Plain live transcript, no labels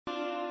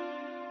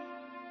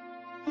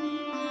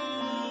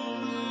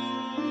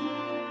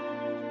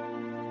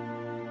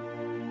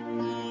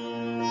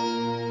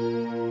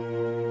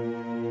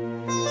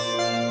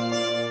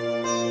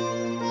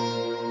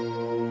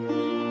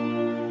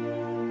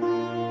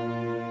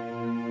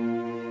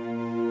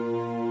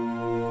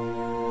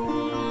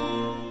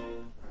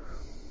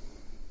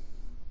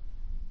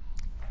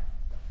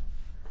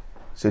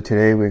So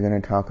today we're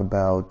going to talk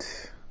about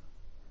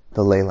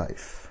the lay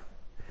life.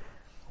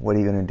 What are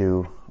you going to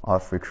do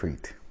off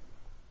retreat?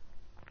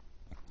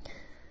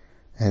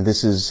 And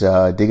this is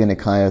Digha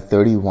Nikaya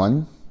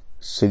 31,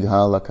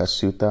 Sighalaka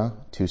Sutta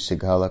to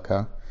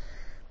Sighalaka,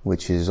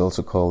 which is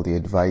also called the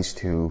advice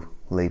to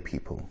lay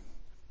people.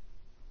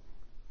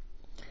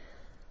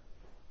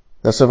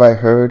 Thus have I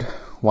heard,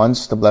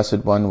 once the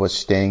Blessed One was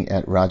staying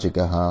at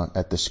Rajagaha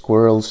at the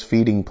squirrel's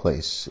feeding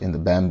place in the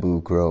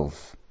bamboo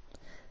grove.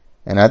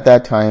 And at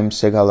that time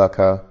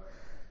Sighalaka,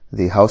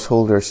 the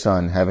householder's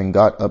son, having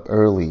got up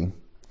early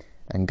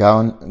and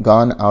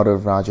gone out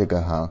of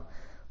Rajagaha,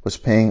 was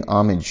paying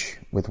homage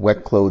with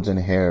wet clothes and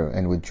hair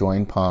and with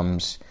joined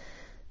palms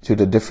to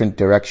the different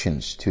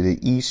directions, to the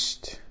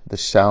east, the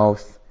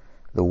south,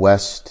 the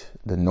west,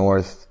 the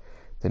north,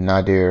 the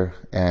nadir,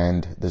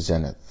 and the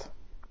zenith.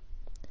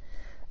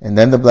 And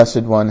then the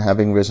Blessed One,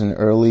 having risen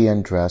early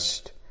and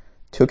dressed,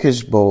 took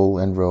his bowl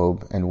and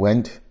robe and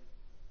went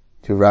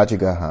to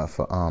Rajagaha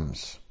for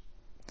alms.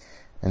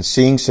 And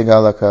seeing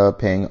Sighalaka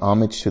paying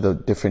homage to the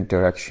different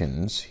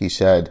directions, he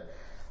said,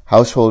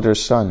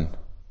 "Householder's son,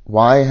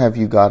 why have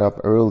you got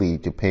up early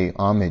to pay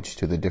homage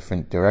to the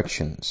different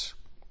directions?"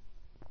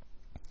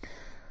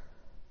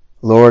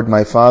 "Lord,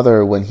 my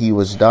father, when he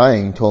was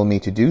dying, told me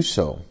to do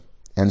so.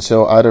 And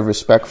so out of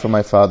respect for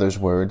my father's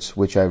words,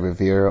 which I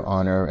revere,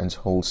 honor, and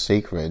hold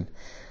sacred,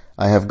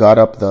 I have got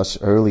up thus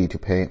early to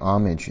pay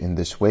homage in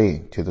this way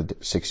to the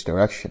 6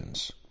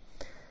 directions.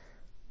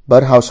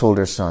 But,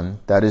 householder's son,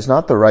 that is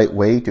not the right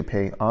way to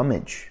pay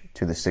homage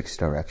to the 6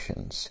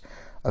 directions,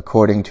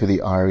 according to the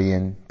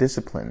Aryan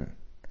discipline."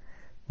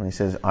 When he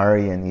says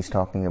Aryan, he's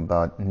talking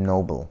about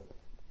noble.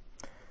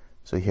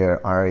 So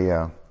here,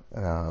 Arya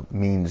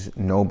means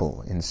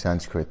noble in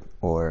Sanskrit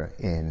or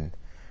in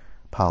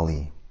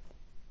Pali.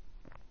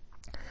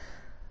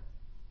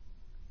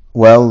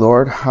 "Well,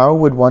 Lord, how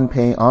would one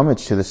pay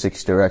homage to the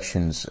 6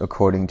 directions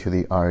according to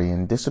the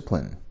Aryan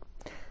discipline?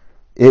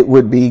 It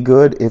would be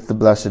good if the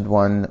Blessed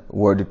One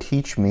were to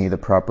teach me the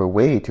proper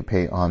way to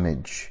pay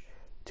homage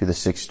to the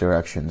 6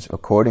 directions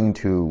according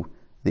to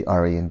the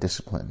Aryan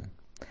discipline."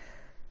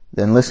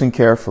 "Then listen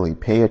carefully,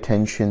 pay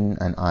attention,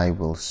 and I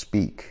will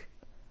speak."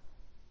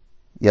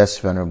 "Yes,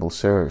 Venerable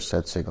Sir,"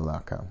 said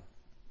Sighalaka.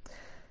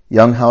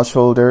 "Young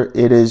householder,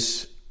 it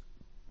is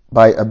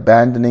by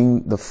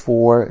abandoning the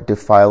 4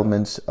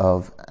 defilements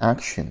of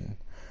action,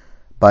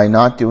 by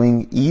not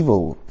doing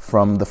evil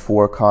from the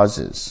 4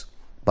 causes,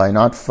 by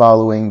not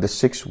following the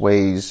 6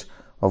 ways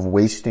of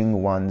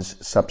wasting one's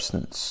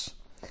substance,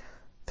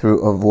 through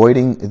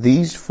avoiding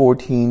these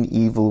 14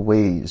 evil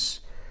ways,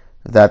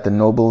 that the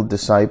noble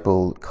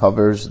disciple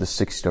covers the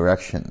 6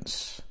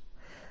 directions,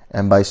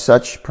 and by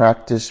such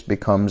practice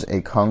becomes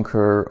a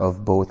conqueror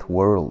of both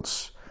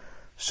worlds,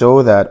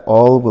 so that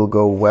all will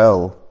go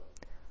well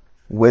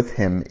with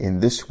him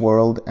in this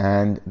world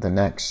and the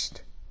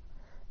next.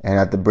 And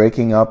at the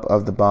breaking up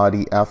of the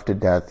body after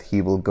death,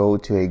 he will go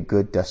to a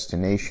good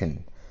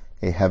destination,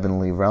 a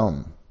heavenly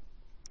realm."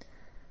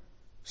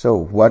 So,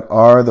 what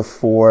are the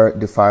 4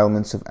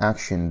 defilements of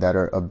action that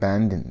are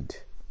abandoned?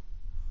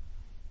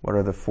 What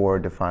are the 4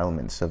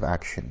 defilements of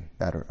action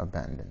that are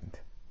abandoned?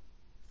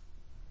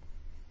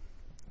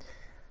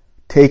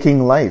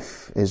 Taking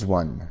life is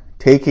one.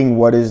 Taking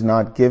what is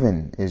not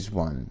given is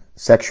one.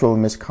 Sexual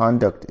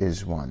misconduct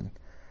is one.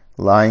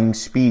 Lying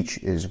speech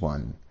is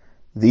one.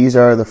 These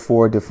are the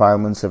 4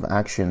 defilements of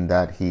action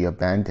that he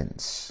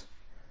abandons.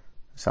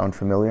 Sound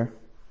familiar?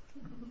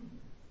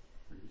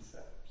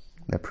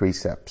 The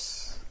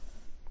precepts.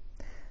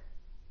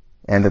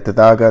 And the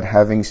Tathagat,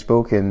 having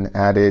spoken,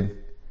 added,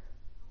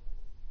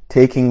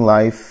 "Taking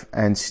life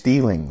and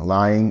stealing,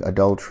 lying,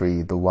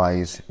 adultery, the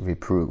wise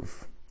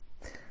reprove."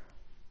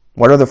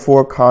 What are the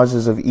 4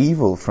 causes of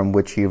evil from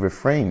which he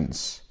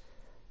refrains?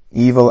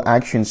 Evil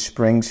action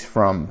springs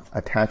from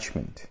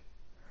attachment,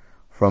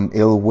 from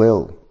ill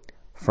will,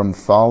 from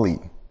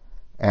folly,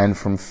 and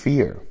from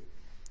fear.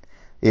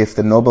 If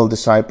the noble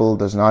disciple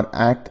does not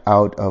act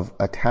out of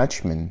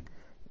attachment,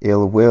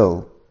 ill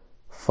will,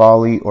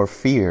 folly, or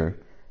fear,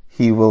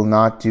 he will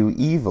not do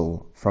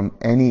evil from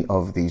any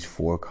of these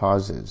 4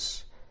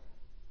 causes.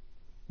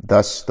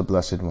 Thus the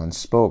Blessed One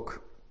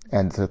spoke,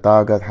 and the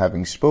Tathagat,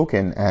 having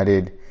spoken,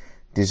 added,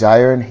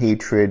 "Desire and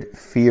hatred,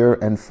 fear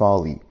and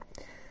folly.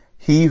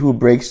 He who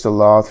breaks the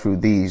law through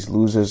these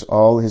loses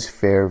all his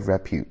fair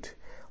repute,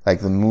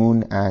 like the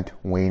moon at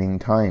waning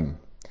time.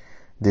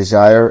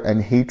 Desire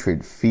and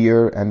hatred,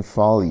 fear and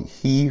folly.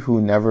 He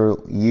who never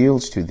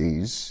yields to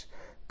these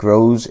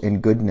grows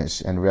in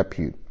goodness and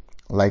repute,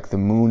 like the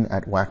moon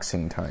at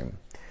waxing time."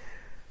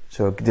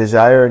 So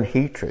desire and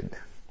hatred,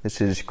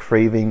 this is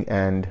craving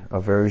and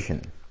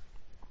aversion.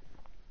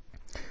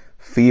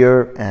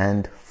 Fear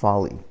and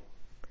folly,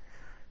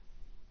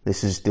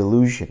 this is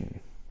delusion.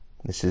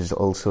 This is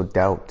also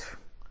doubt.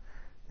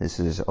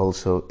 This is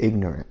also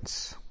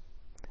ignorance.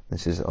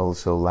 This is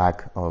also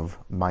lack of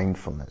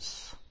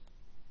mindfulness.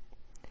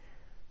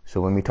 So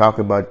when we talk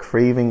about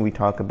craving, we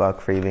talk about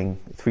craving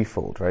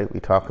threefold, right? We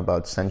talk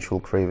about sensual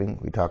craving,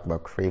 we talk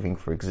about craving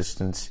for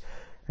existence,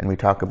 and we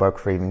talk about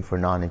craving for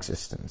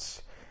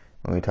non-existence.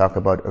 When we talk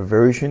about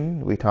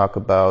aversion, we talk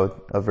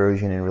about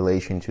aversion in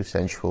relation to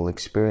sensual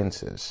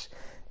experiences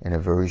and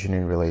aversion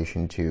in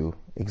relation to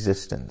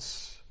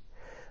existence.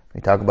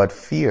 We talk about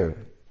fear.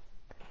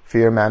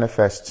 Fear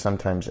manifests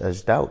sometimes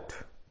as doubt.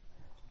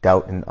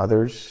 Doubt in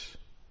others,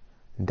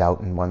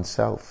 doubt in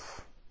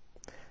oneself.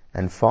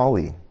 And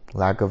folly,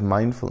 lack of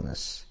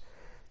mindfulness.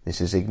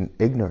 This is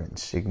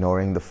ignorance,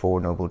 ignoring the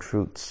Four Noble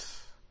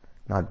Truths,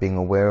 not being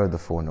aware of the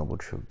Four Noble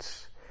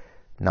Truths,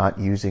 not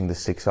using the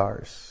 6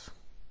 R's.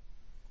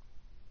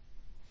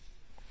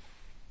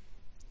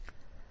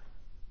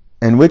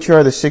 And which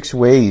are the 6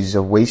 ways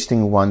of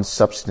wasting one's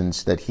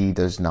substance that he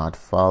does not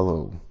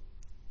follow?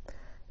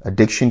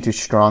 Addiction to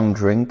strong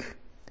drink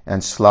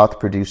and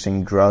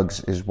sloth-producing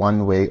drugs is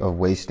one way of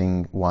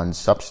wasting one's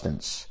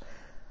substance.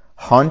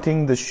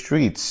 Haunting the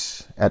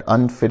streets at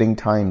unfitting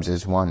times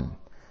is one.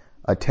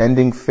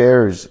 Attending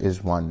fairs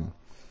is one.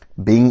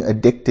 Being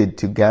addicted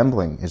to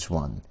gambling is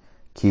one.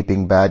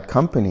 Keeping bad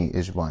company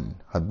is one.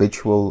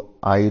 Habitual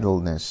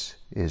idleness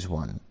is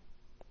one.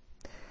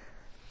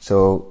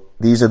 So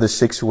these are the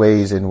 6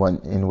 ways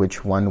in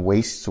which one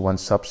wastes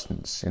one's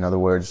substance. In other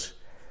words,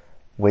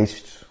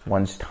 wastes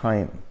one's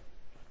time,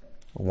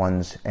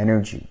 one's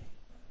energy,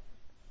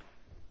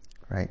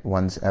 right?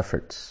 One's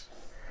efforts.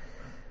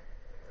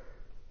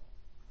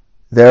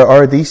 There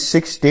are these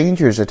 6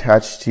 dangers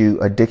attached to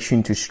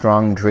addiction to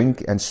strong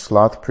drink and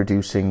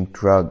sloth-producing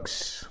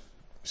drugs.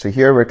 So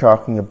here we're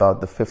talking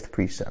about the 5th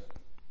precept,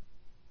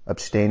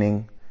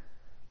 abstaining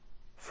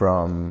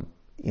from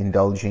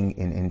indulging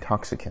in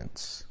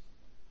intoxicants.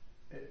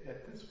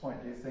 At this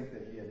point, do you think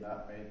that he had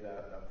not made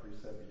that a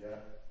precept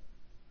yet?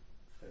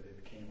 That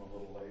it came a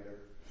little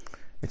later?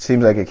 It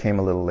seems like it came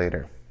a little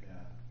later.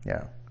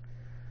 Yeah.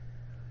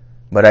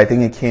 But I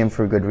think it came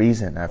for good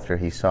reason after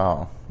he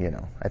saw,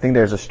 I think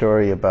there's a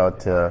story about,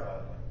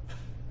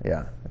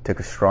 took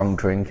a strong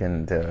drink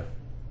and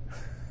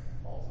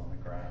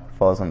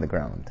falls on the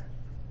ground.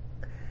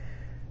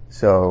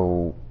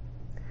 So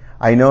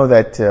I know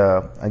that,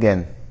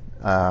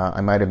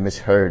 I might have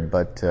misheard,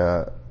 but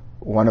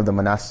one of the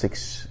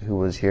monastics who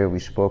was here we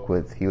spoke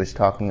with, he was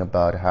talking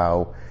about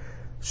how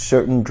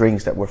certain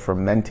drinks that were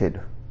fermented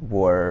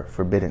were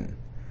forbidden.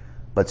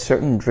 But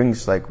certain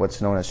drinks like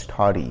what's known as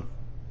toddy,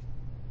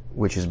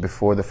 which is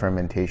before the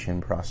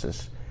fermentation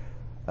process,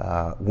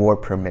 were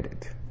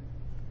permitted.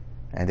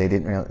 And they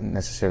didn't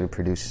necessarily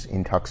produce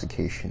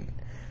intoxication.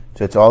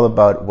 So it's all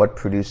about what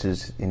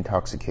produces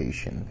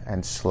intoxication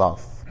and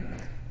sloth,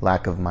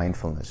 lack of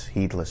mindfulness,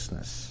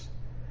 heedlessness.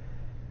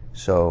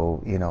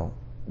 So,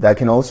 that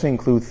can also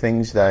include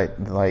things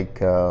that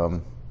like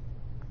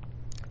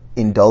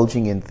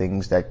indulging in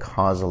things that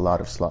cause a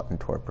lot of sloth and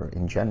torpor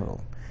in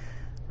general,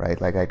 right?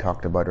 Like I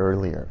talked about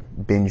earlier,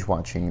 binge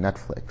watching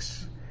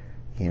Netflix,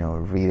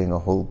 reading a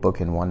whole book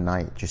in one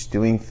night, just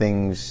doing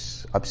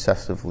things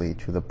obsessively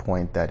to the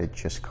point that it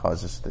just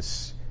causes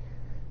this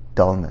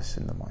dullness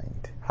in the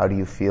mind. How do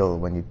you feel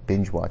when you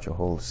binge watch a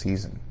whole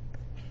season?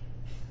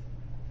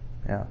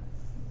 Yeah.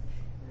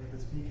 If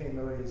it's BK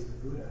Modi is the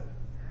Buddha.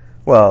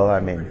 Well, I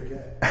mean.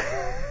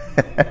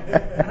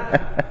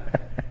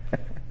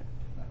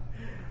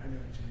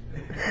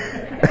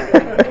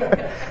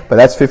 But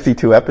that's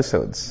 52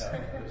 episodes.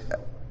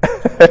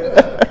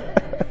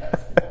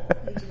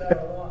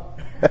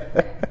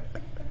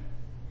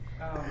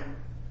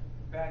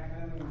 Back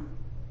then,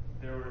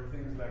 there were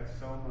things like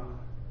soma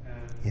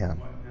and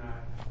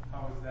whatnot.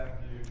 How was that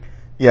viewed?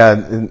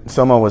 Yeah,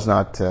 soma was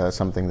not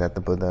something that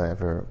the Buddha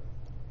ever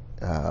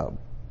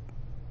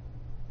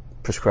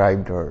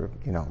prescribed or,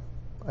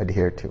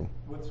 adhered to.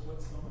 What's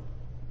soma?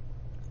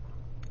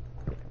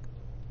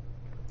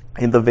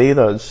 In the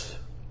Vedas,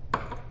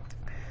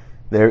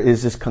 there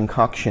is this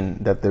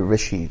concoction that the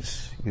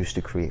rishis used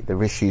to create. The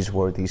rishis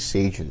were these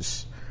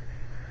sages.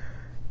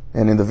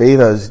 And in the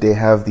Vedas, they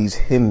have these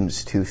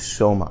hymns to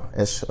Soma,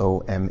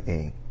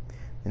 S-O-M-A.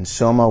 And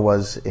Soma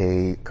was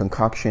a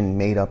concoction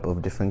made up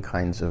of different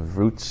kinds of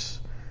roots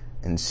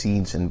and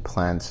seeds and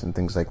plants and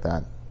things like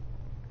that.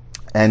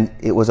 And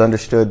it was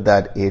understood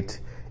that it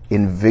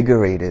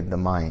invigorated the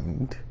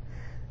mind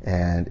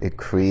and it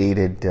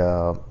created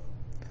a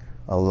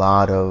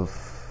lot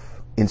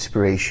of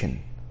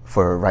inspiration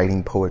for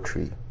writing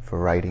poetry, for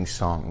writing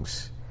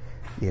songs,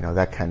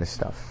 that kind of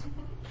stuff.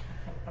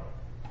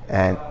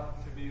 And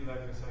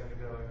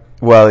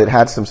well, it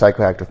had some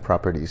psychoactive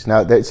properties. Now,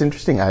 it's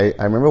interesting. I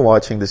remember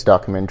watching this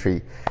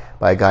documentary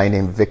by a guy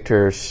named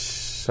Victor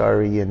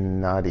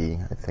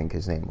Sarianati, I think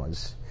his name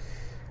was.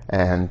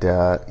 And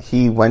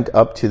he went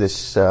up to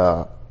this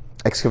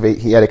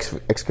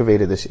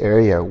excavated this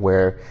area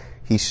where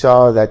he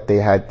saw that they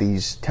had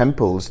these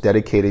temples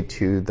dedicated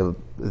to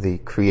the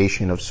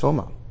creation of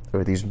Soma,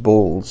 or these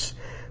bowls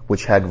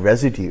which had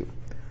residue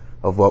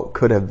of what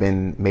could have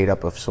been made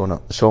up of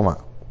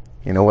Soma.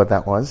 You know what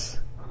that was?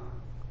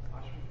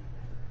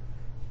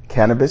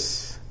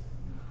 Cannabis,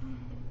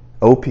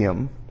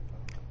 opium,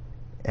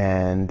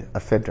 and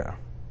ephedra.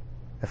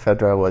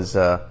 Ephedra was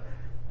a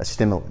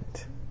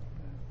stimulant.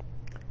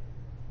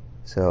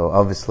 So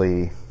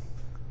obviously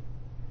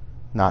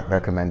not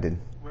recommended.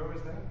 Where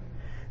was that?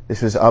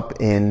 This was up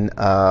in,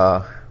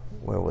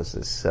 where was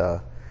this?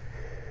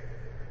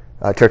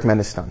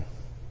 Turkmenistan.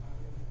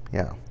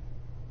 Yeah,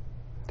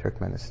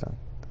 Turkmenistan.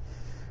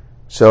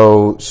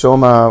 So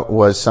soma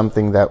was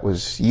something that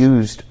was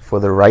used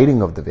for the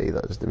writing of the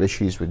Vedas. The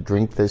rishis would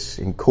drink this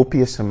in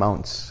copious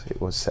amounts,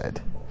 it was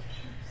said.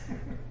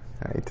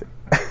 Right?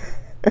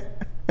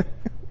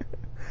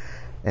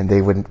 And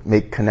they would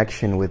make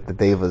connection with the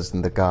devas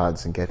and the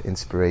gods and get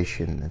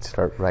inspiration and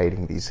start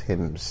writing these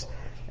hymns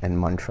and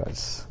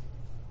mantras.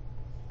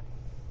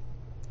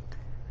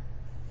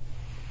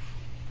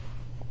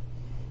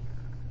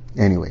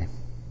 Anyway.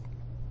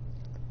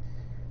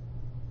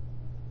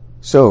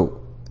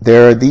 So,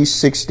 there are these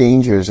 6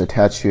 dangers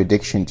attached to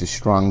addiction to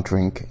strong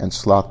drink and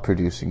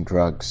sloth-producing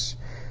drugs.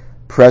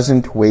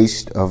 Present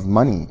waste of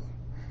money,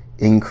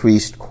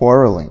 increased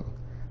quarreling,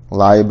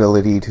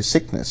 liability to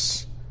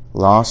sickness,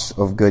 loss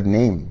of good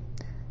name,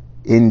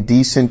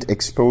 indecent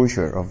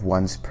exposure of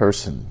one's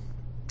person,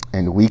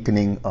 and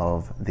weakening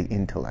of the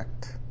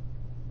intellect.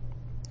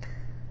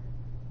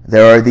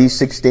 There are these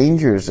 6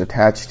 dangers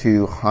attached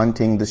to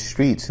haunting the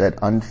streets at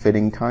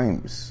unfitting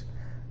times.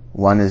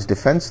 One is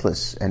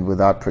defenseless and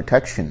without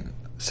protection.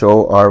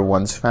 So are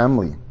one's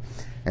family,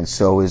 and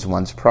so is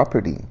one's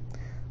property.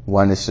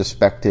 One is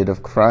suspected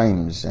of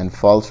crimes, and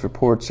false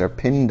reports are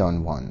pinned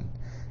on one,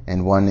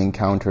 and one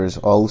encounters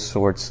all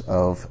sorts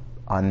of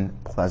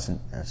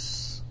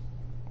unpleasantness.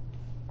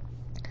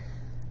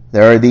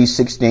 There are these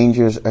 6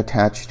 dangers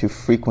attached to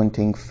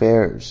frequenting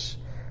fairs.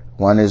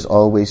 One is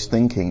always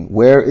thinking,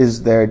 where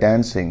is their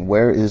dancing?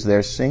 Where is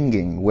their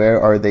singing?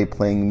 Where are they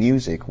playing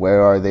music?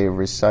 Where are they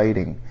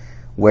reciting?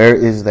 Where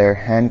is their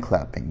hand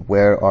clapping?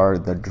 Where are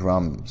the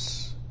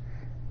drums?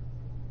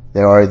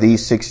 There are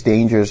these 6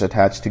 dangers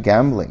attached to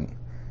gambling.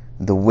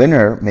 The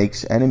winner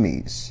makes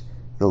enemies.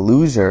 The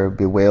loser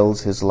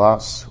bewails his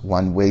loss.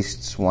 One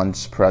wastes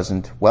one's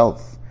present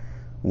wealth.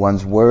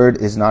 One's word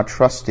is not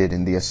trusted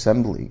in the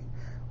assembly.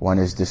 One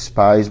is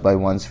despised by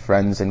one's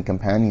friends and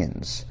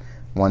companions.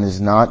 One is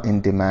not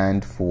in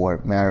demand for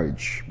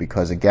marriage,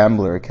 because a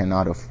gambler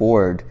cannot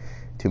afford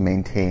to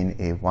maintain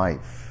a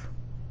wife.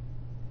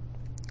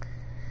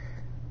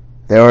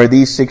 There are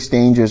these 6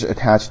 dangers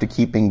attached to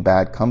keeping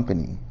bad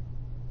company.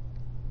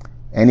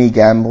 Any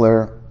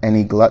gambler,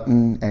 any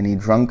glutton, any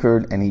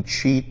drunkard, any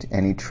cheat,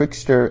 any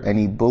trickster,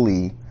 any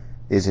bully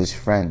is his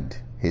friend,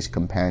 his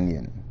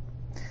companion.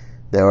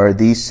 There are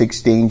these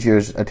 6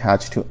 dangers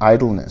attached to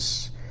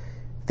idleness.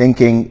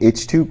 Thinking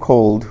it's too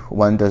cold,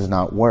 one does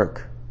not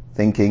work.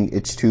 Thinking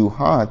it's too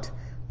hot,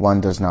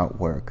 one does not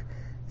work.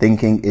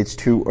 Thinking it's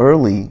too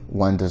early,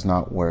 one does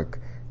not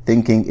work.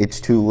 Thinking it's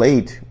too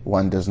late,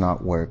 one does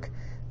not work.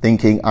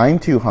 Thinking I'm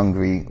too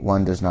hungry,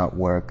 one does not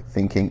work.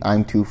 Thinking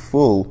I'm too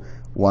full,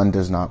 one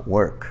does not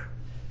work.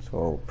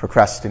 So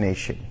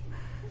procrastination,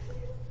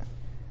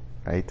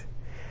 right?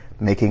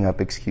 Making up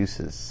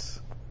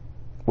excuses,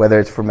 whether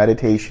it's for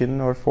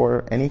meditation or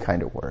for any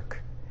kind of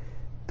work.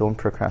 Don't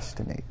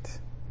procrastinate.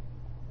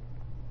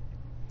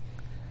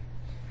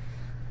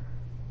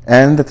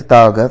 And the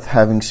Tathagata,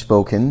 having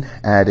spoken,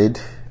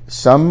 added,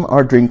 some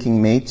are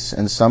drinking mates,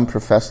 and some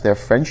profess their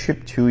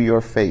friendship to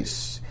your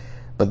face.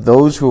 But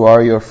those who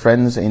are your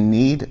friends in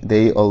need,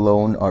 they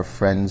alone are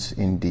friends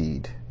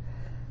indeed.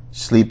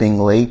 Sleeping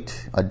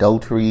late,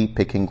 adultery,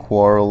 picking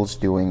quarrels,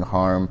 doing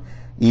harm,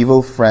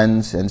 evil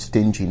friends, and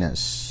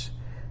stinginess.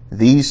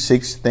 These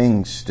 6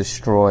 things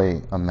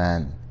destroy a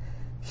man.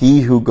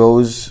 He who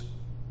goes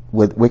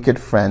with wicked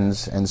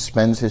friends and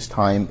spends his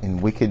time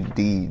in wicked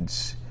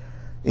deeds,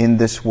 in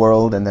this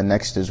world and the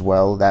next as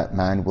well, that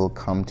man will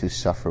come to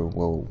suffer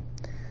woe.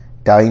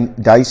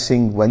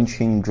 Dicing,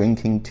 wenching,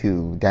 drinking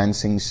too,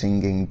 dancing,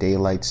 singing,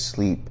 daylight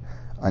sleep,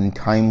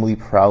 untimely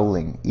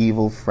prowling,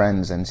 evil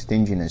friends, and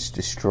stinginess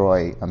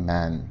destroy a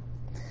man.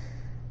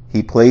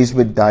 He plays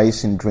with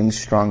dice and drinks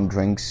strong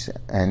drinks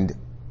and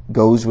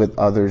goes with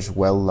others'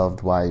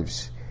 well-loved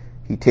wives.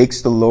 He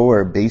takes the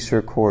lower,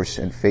 baser course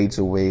and fades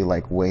away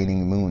like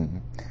waning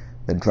moon.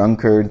 The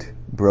drunkard,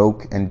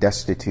 broke and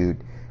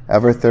destitute,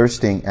 ever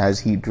thirsting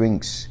as he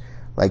drinks,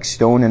 like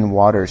stone in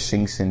water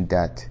sinks in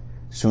debt,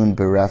 soon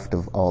bereft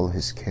of all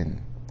his kin.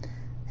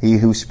 He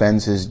who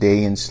spends his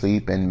day in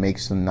sleep and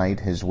makes the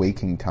night his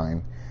waking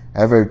time,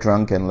 ever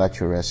drunk and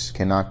lecherous,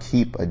 cannot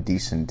keep a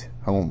decent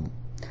home.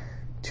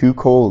 Too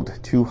cold,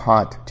 too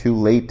hot, too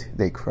late,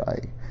 they cry,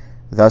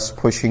 thus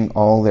pushing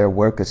all their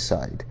work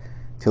aside,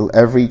 till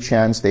every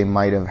chance they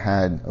might have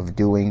had of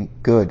doing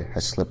good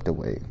has slipped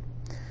away.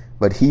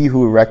 But he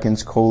who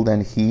reckons cold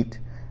and heat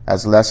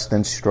as less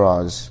than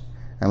straws,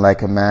 and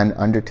like a man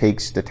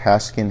undertakes the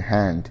task in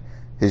hand,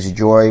 his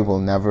joy will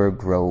never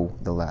grow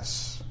the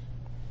less.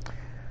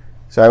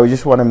 So I would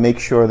just want to make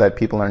sure that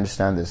people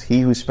understand this.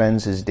 He who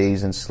spends his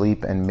days in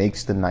sleep and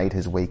makes the night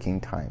his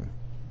waking time.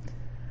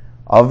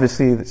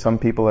 Obviously, some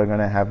people are going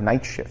to have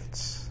night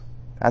shifts.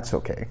 That's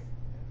okay,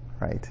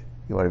 right?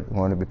 You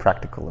want to be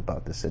practical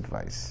about this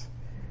advice.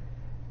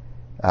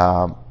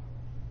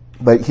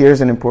 But here's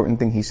an important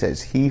thing he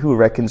says. He who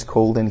reckons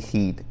cold and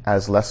heat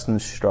as less than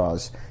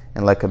straws,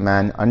 and like a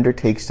man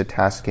undertakes the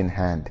task in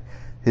hand,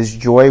 his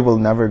joy will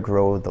never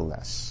grow the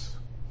less.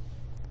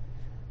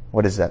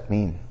 What does that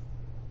mean?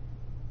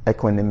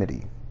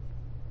 Equanimity.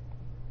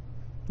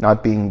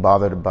 Not being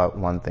bothered about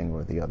one thing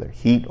or the other.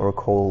 Heat or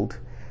cold,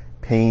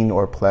 pain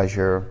or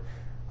pleasure,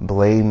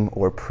 blame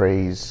or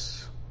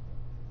praise,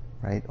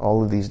 right?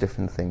 All of these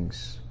different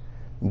things.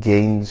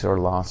 Gains or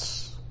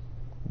loss.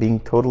 Being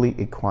totally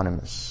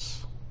equanimous.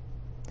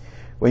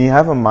 When you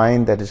have a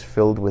mind that is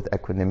filled with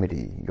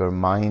equanimity, your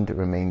mind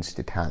remains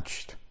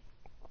detached.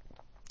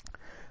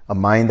 A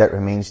mind that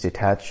remains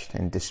detached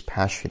and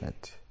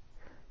dispassionate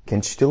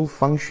can still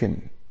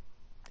function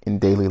in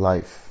daily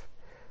life.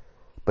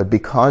 But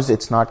because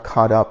it's not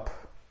caught up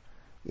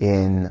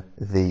in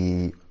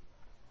the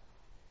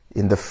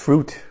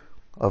fruit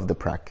of the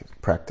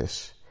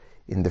practice,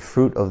 in the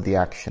fruit of the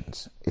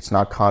actions, it's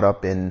not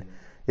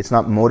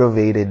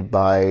motivated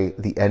by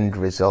the end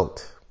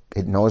result.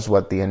 It knows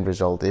what the end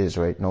result is,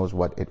 right? It knows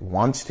what it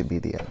wants to be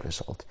the end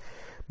result.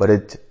 But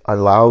it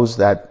allows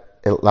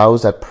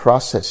that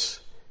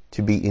process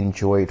to be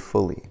enjoyed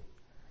fully,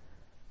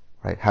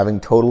 right?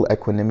 Having total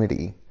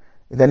equanimity,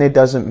 then it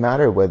doesn't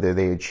matter whether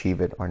they achieve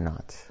it or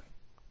not.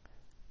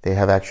 They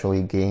have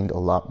actually gained a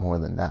lot more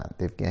than that.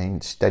 They've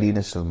gained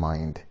steadiness of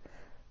mind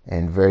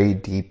and very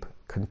deep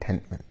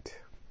contentment.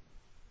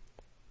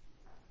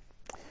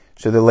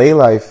 So the lay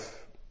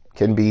life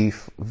can be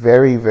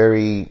very,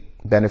 very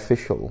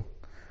beneficial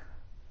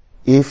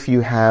if you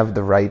have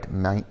the right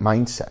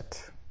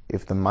mindset.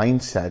 If the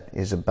mindset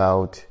is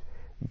about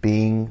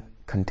being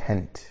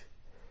content,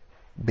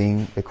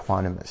 being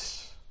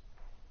equanimous,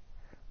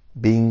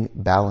 being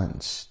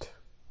balanced,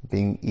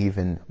 being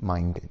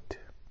even-minded.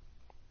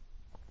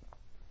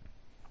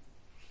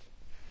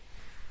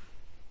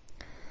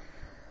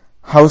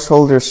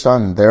 Householder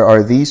son, there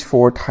are these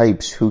 4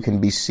 types who can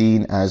be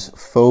seen as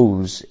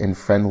foes in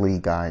friendly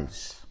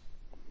guise.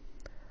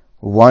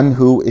 One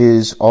who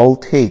is all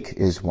take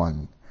is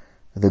one.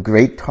 The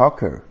great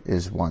talker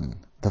is one.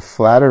 The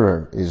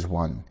flatterer is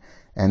one.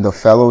 And the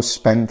fellow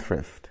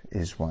spendthrift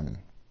is one.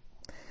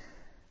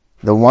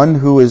 The one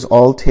who is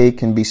all take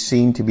can be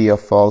seen to be a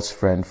false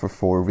friend for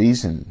 4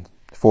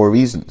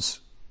 reasons.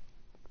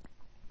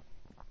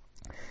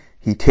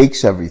 He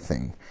takes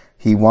everything.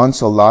 He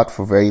wants a lot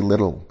for very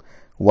little.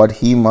 What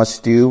he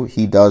must do,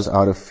 he does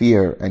out of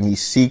fear, and he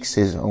seeks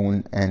his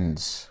own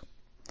ends.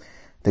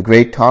 The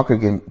great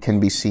talker can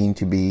be seen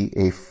to be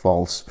a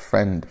false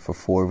friend for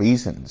 4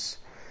 reasons.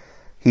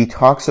 He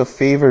talks of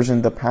favors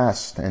in the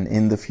past and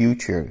in the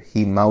future.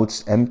 He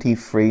mouths empty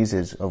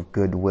phrases of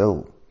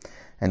goodwill.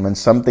 And when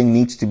something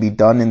needs to be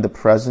done in the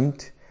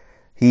present,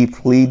 he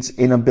pleads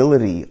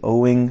inability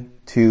owing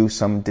to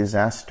some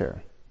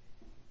disaster.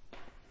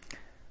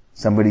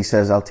 Somebody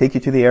says, I'll take you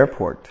to the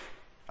airport.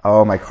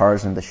 Oh, my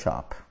car's in the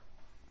shop.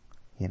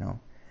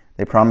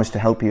 They promise to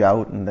help you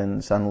out, and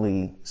then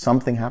suddenly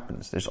something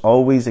happens. There's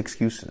always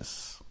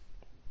excuses.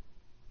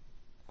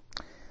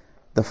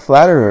 The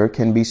flatterer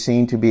can be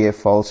seen to be a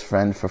false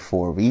friend for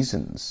 4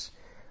 reasons.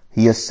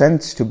 He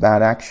assents to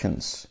bad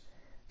actions.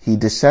 He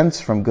dissents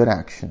from good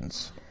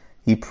actions.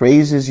 He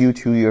praises you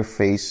to your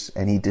face,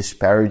 and he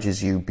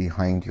disparages you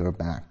behind your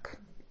back.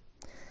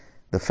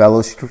 The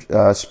fellow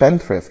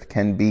spendthrift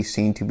can be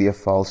seen to be a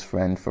false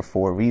friend for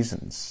 4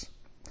 reasons.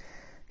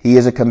 He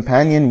is a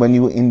companion when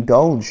you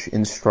indulge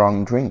in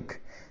strong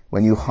drink,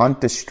 when you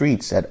haunt the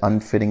streets at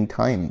unfitting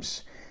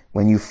times,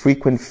 when you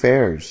frequent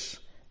fairs,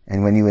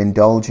 and when you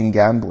indulge in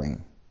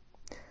gambling.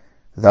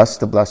 Thus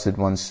the Blessed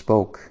One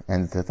spoke,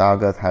 and the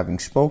Tathagata, having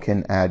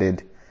spoken,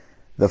 added,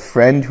 the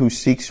friend who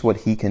seeks what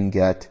he can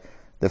get,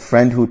 the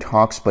friend who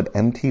talks but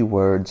empty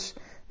words,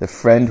 the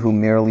friend who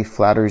merely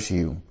flatters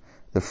you,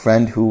 the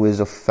friend who is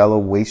a fellow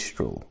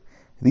wastrel.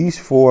 These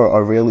 4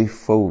 are really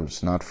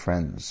foes, not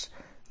friends.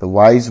 The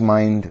wise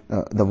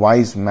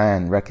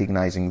man,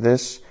 recognizing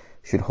this,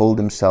 should hold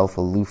himself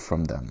aloof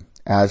from them,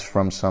 as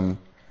from some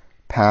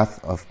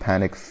path of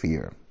panic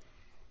fear.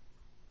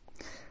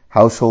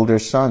 Householder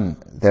son,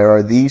 there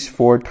are these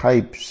 4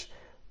 types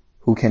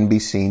who can be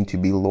seen to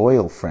be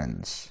loyal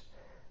friends.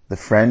 The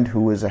friend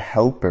who is a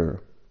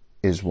helper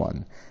is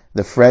one.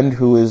 The friend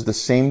who is the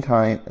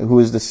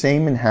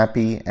same in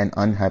happy and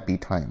unhappy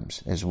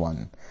times is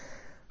one.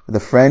 The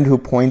friend who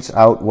points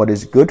out what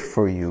is good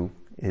for you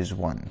is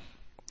one.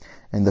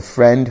 And the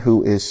friend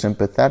who is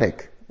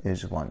sympathetic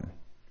is one.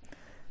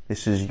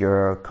 This is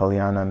your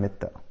Kalyana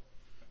Mitta,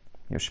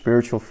 your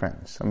spiritual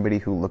friend, somebody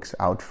who looks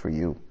out for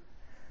you,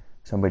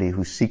 somebody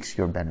who seeks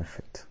your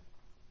benefit.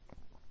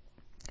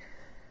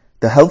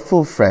 The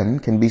helpful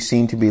friend can be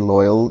seen to be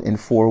loyal in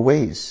 4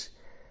 ways.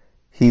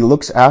 He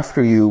looks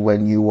after you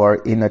when you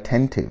are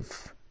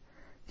inattentive.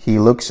 He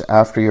looks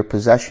after your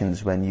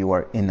possessions when you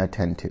are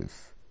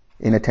inattentive.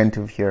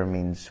 Inattentive here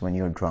means when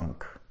you're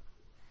drunk.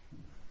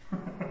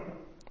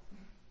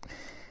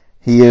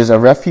 He is a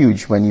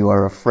refuge when you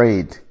are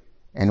afraid,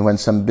 and when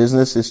some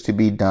business is to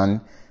be done,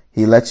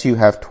 he lets you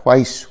have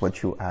twice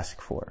what you ask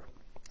for.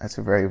 That's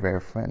a very rare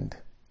friend.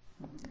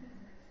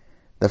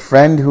 The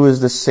friend who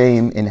is the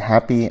same in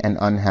happy and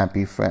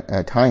unhappy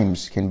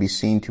times can be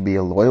seen to be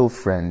a loyal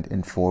friend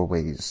in 4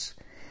 ways.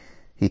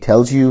 He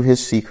tells you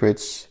his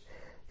secrets.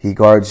 He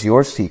guards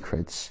your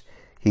secrets.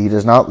 He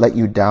does not let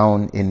you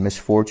down in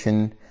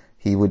misfortune.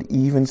 He would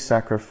even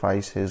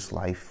sacrifice his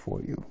life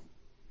for you.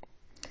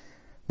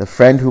 The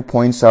friend who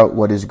points out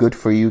what is good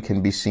for you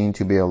can be seen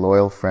to be a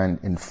loyal friend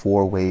in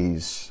 4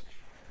 ways.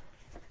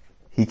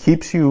 He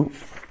keeps you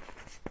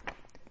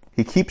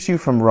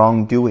from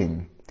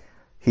wrongdoing.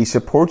 He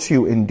supports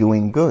you in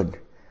doing good.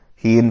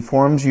 He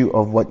informs you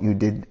of what you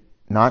did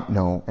not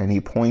know, and he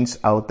points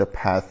out the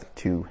path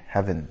to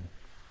heaven.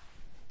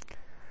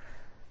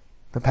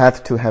 The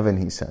path to heaven,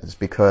 he says,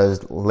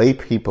 because lay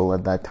people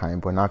at that time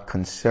were not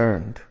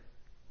concerned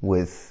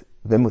with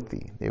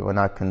vimutti. They were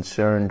not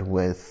concerned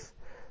with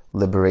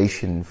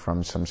liberation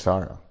from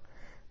samsara.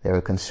 They were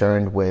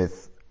concerned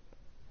with,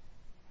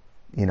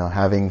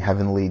 having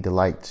heavenly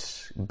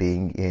delights,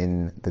 being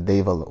in the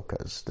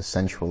Devalokas, the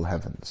sensual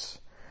heavens.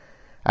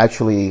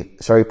 Actually,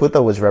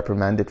 Sariputta was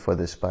reprimanded for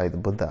this by the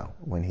Buddha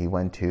when he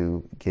went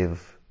to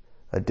give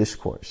a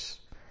discourse.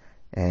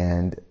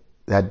 And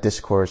that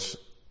discourse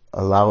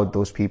allowed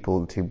those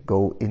people to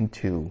go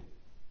into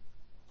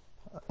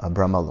a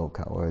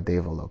Brahmaloka or a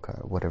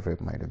Devaloka, or whatever it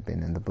might have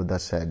been. And the Buddha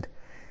said,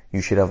 you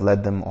should have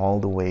led them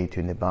all the way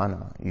to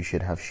Nibbana. You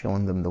should have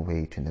shown them the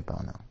way to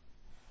Nibbana.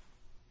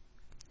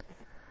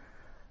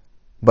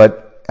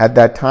 But at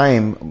that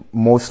time,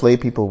 most lay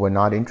people were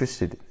not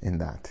interested in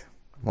that.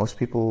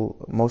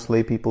 Most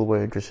lay people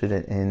were interested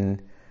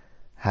in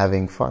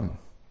having fun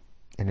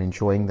and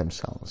enjoying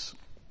themselves.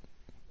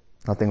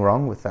 Nothing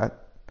wrong with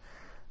that.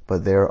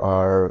 But there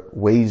are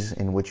ways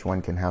in which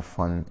one can have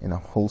fun in a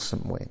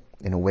wholesome way,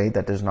 in a way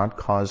that does not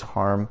cause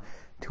harm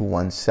to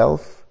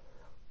oneself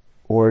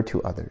or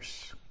to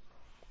others.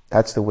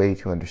 That's the way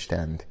to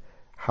understand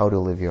how to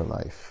live your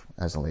life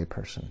as a lay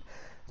person.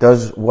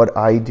 Does what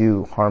I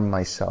do harm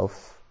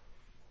myself?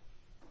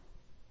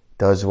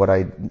 Does what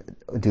I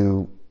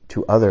do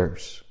to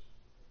others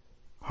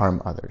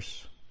harm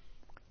others?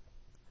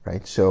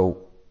 Right?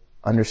 So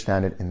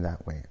understand it in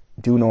that way.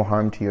 Do no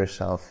harm to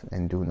yourself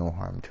and do no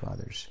harm to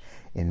others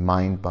in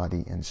mind,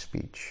 body, and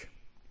speech.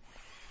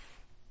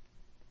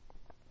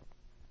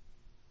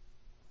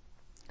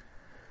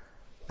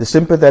 The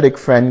sympathetic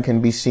friend can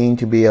be seen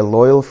to be a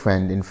loyal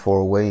friend in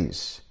 4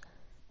 ways.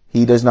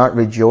 He does not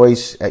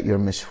rejoice at your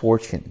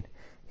misfortune.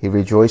 He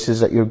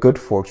rejoices at your good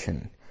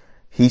fortune.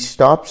 He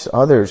stops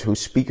others who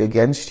speak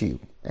against you,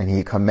 and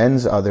he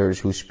commends others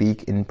who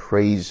speak in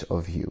praise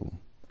of you.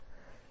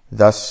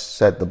 Thus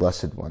said the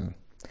Blessed One.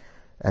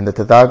 And the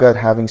Tathagata,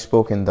 having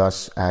spoken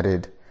thus,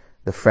 added,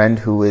 the friend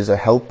who is a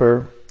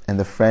helper, and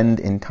the friend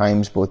in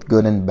times both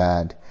good and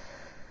bad,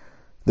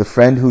 the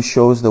friend who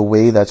shows the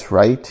way that's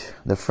right,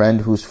 the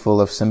friend who's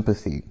full of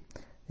sympathy.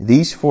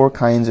 These 4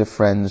 kinds of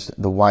friends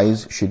the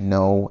wise should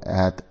know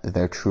at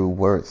their true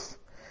worth,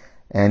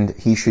 and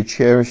he should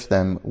cherish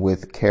them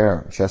with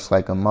care, just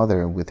like a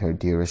mother with her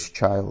dearest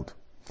child.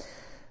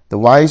 The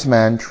wise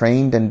man,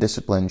 trained and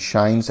disciplined,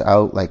 shines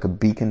out like a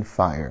beacon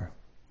fire.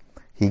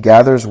 He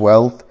gathers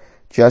wealth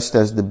just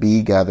as the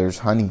bee gathers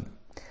honey,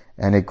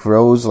 and it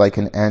grows like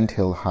an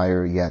anthill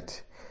higher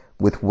yet.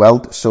 With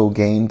wealth so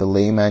gained, the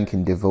layman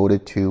can devote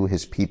it to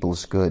his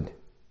people's good.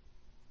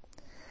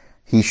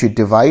 He should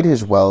divide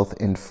his wealth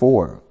in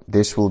 4.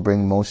 This will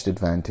bring most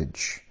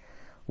advantage.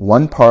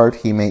 1 part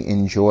he may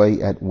enjoy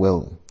at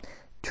will.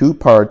 2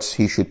 parts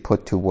he should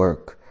put to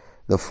work.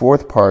 The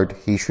 4th part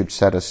he should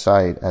set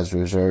aside as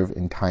reserve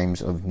in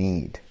times of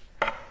need.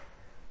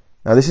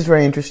 Now this is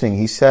very interesting.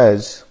 He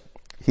says,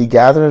 he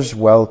gathers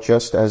wealth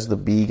just as the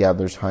bee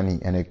gathers honey,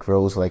 and it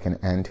grows like an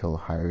anthill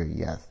higher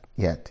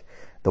yet.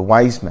 The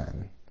wise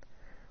man.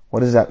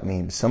 What does that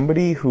mean?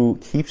 Somebody who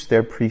keeps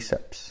their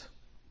precepts.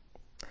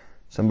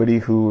 Somebody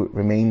who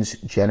remains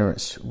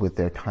generous with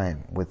their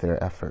time, with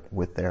their effort,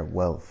 with their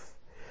wealth.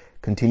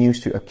 Continues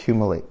to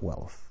accumulate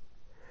wealth.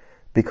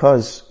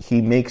 Because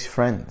he makes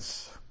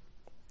friends.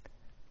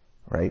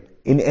 Right?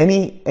 In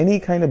any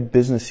kind of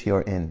business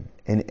you're in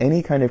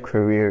any kind of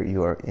career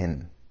you are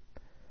in,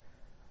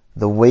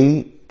 the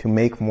way to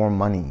make more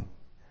money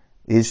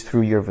is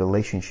through your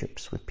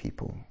relationships with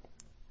people,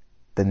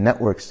 the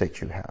networks that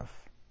you have.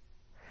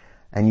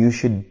 And you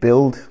should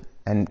build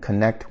and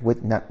connect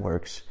with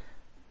networks,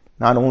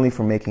 not only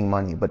for making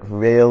money, but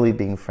really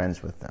being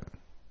friends with them.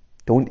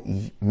 Don't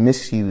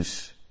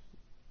misuse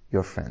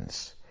your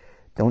friends.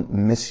 Don't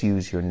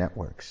misuse your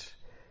networks.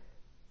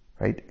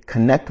 Right?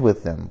 Connect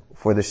with them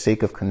for the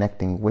sake of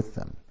connecting with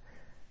them.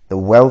 The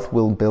wealth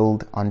will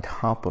build on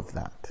top of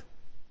that.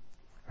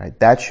 Right?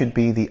 That should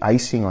be the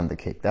icing on the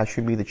cake. That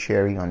should be the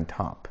cherry on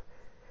top.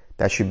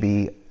 That should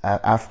be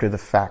after the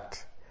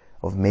fact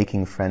of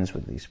making friends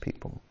with these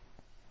people.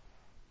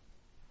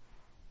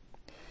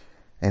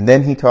 And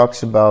then he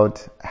talks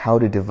about how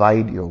to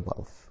divide your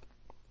wealth.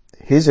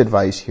 His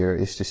advice here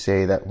is to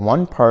say that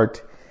 1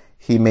 part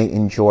he may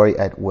enjoy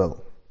at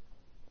will.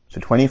 So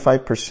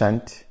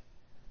 25%,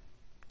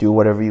 do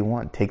whatever you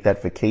want. Take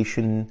that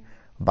vacation,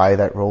 buy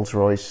that Rolls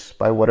Royce,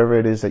 buy whatever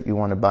it is that you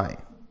want to buy.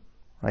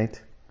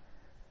 right?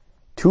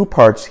 2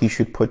 parts he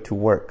should put to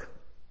work,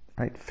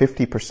 right?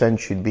 50%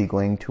 should be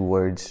going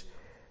towards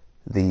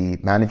the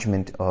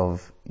management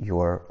of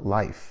your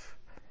life,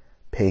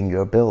 paying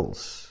your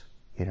bills,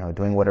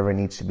 doing whatever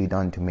needs to be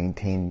done to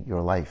maintain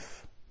your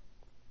life.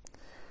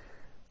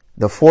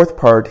 The 4th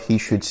part he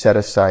should set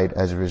aside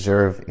as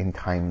reserve in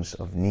times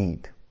of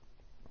need.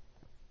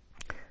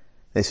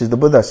 This is the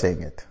Buddha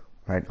saying it,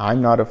 right?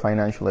 I'm not a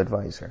financial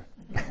advisor.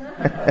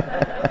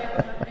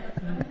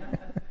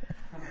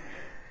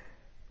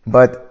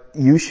 But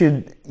you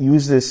should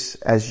use this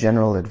as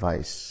general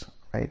advice,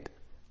 right?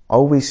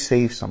 Always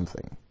save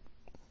something.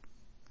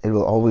 It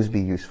will always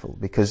be useful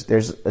because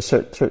there's a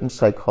certain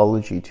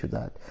psychology to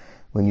that.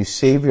 When you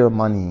save your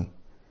money,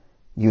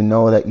 you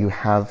know that you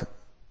have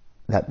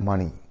that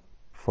money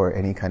for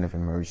any kind of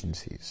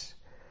emergencies.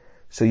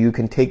 So you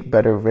can take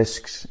better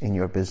risks in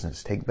your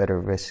business, take better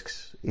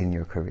risks in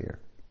your career,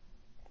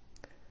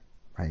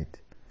 right?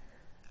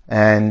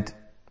 And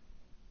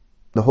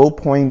the whole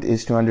point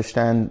is to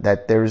understand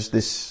that there's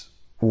this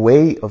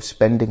way of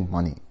spending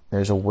money.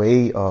 There's a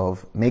way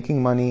of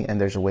making money and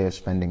there's a way of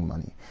spending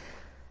money.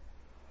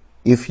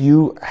 If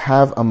you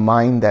have a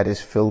mind that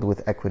is filled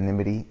with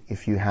equanimity,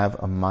 if you have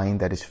a mind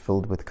that is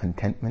filled with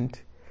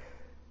contentment,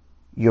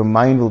 your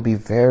mind will be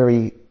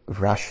very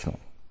rational.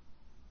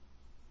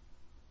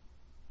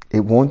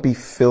 It won't be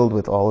filled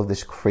with all of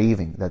this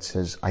craving that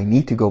says, I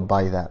need to go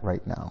buy that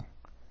right now.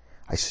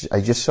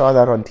 I just saw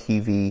that on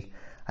TV.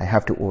 I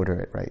have to order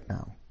it right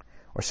now.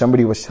 Or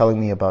somebody was telling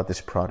me about this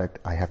product.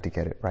 I have to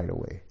get it right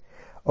away.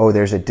 Oh,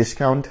 there's a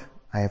discount.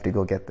 I have to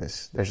go get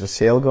this. There's a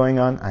sale going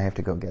on. I have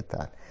to go get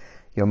that.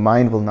 Your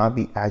mind will not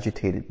be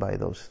agitated by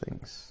those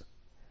things.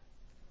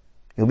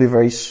 You'll be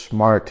very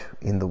smart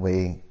in the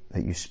way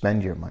that you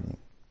spend your money.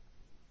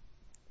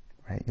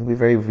 Right? You'll be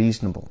very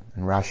reasonable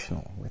and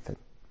rational with it.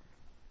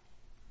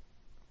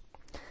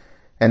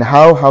 And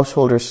how,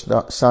 householder's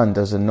son,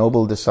 does a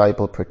noble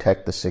disciple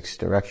protect the 6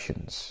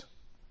 directions?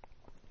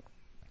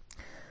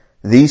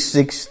 These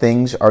 6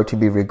 things are to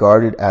be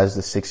regarded as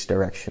the 6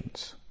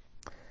 directions.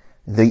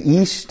 The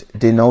east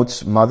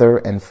denotes mother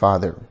and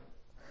father.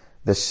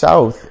 The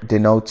south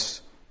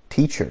denotes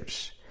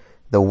teachers.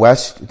 The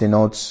west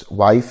denotes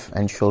wife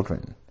and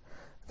children.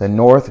 The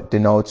north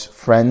denotes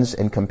friends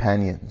and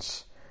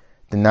companions.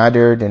 The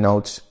nadir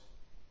denotes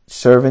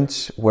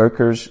servants,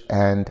 workers,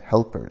 and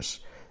helpers.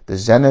 The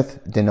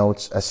zenith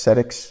denotes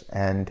ascetics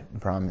and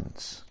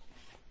Brahmins.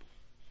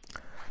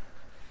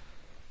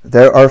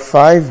 There are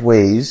 5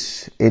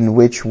 ways in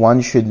which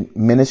one should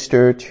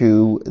minister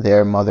to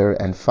their mother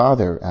and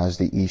father as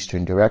the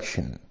eastern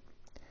direction.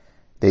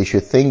 They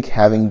should think,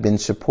 having been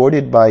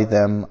supported by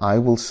them, I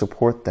will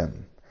support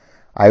them.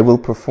 I will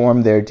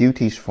perform their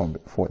duties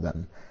for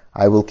them.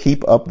 I will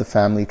keep up the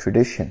family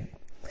tradition.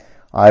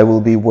 I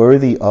will be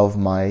worthy of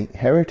my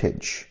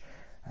heritage.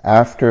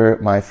 After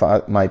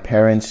my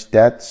parents'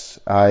 deaths,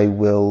 I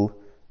will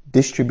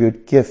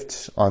distribute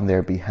gifts on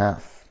their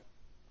behalf.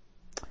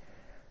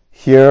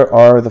 Here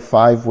are the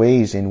 5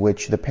 ways in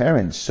which the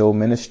parents so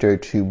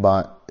ministered to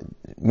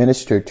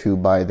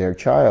by their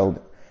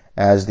child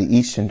as the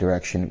eastern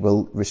direction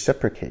will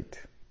reciprocate.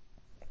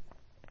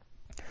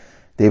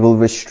 They will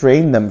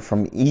restrain them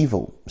from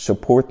evil,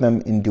 support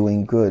them in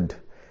doing good,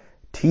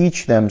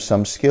 teach them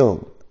some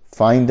skill,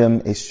 find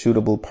them a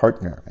suitable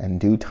partner, and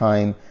due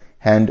time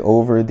hand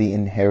over the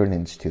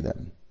inheritance to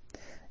them.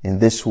 In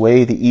this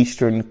way, the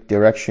eastern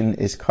direction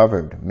is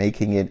covered,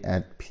 making it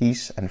at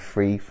peace and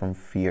free from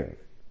fear.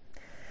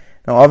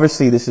 Now,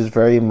 obviously, this is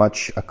very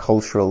much a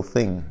cultural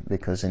thing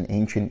because in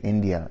ancient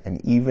India,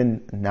 and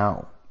even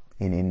now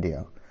in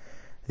India,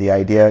 the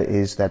idea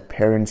is that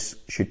parents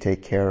should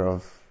take care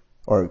of,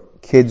 or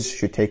kids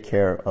should take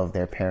care of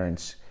their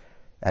parents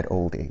at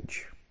old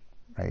age,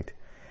 right?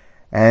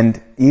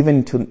 And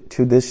even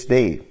to this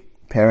day,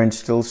 parents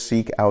still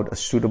seek out a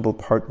suitable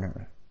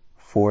partner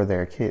for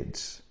their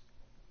kids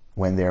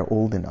when they're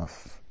old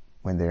enough,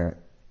 when they're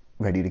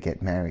ready to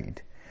get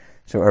married.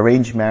 So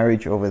arranged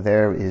marriage over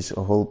there is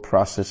a whole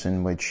process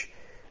in which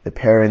the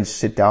parents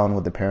sit down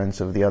with the parents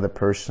of the other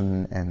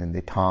person and then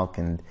they talk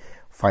and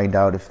find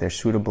out if they're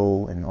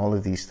suitable and all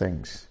of these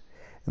things.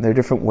 And there are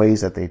different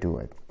ways that they do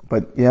it.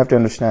 But you have to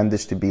understand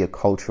this to be a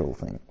cultural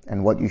thing.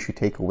 And what you should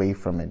take away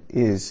from it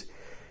is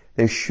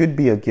there should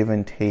be a give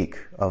and take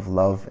of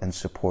love and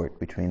support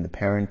between the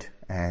parent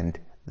and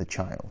the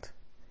child.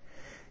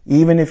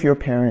 Even if your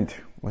parent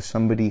was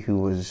somebody who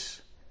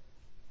was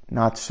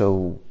not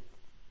so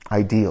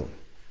ideal,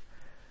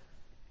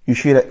 you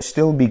should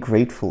still be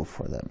grateful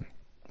for them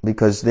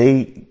because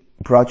they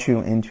brought you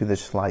into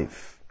this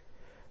life.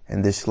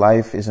 And this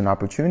life is an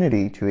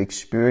opportunity to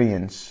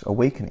experience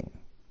awakening.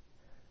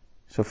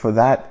 So for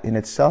that in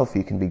itself,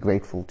 you can be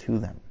grateful to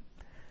them.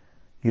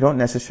 You don't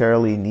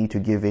necessarily need to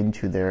give in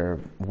to their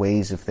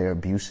ways if they're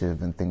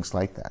abusive and things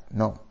like that.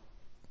 No.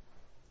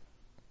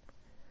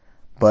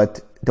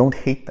 But don't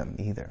hate them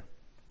either.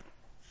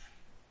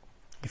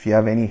 If you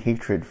have any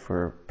hatred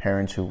for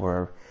parents who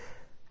were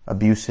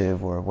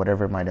abusive or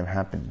whatever might have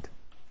happened,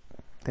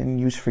 then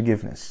use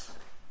forgiveness.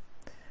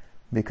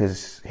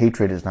 because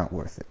hatred is not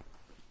worth it.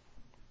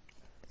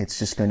 It's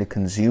just going to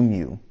consume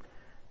you,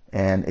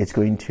 and it's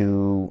going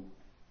to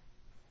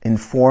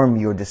inform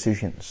your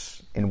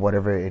decisions in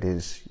whatever it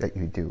is that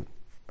you do.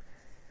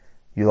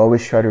 You'll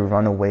always try to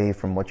run away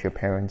from what your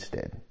parents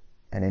did.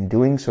 And in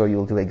doing so,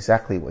 you'll do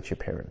exactly what your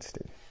parents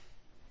did.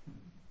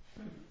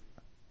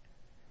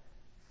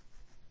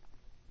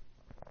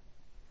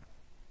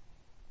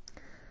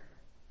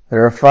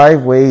 There are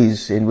 5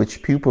 ways in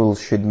which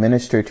pupils should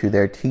minister to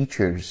their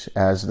teachers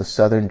as the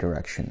southern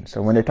direction.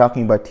 So when they're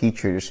talking about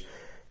teachers,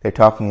 they're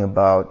talking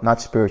about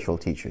not spiritual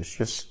teachers,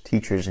 just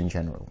teachers in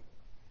general.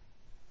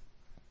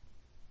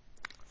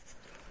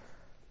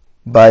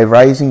 By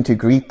rising to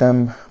greet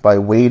them, by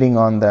waiting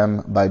on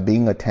them, by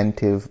being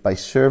attentive, by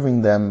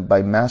serving them,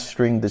 by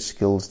mastering the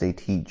skills they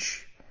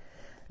teach.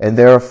 And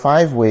there are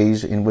 5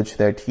 ways in which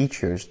their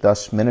teachers,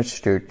 thus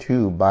ministered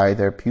to by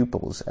their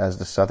pupils as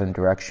the southern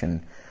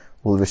direction,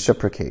 will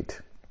reciprocate.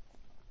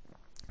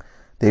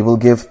 They will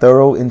give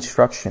thorough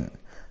instruction,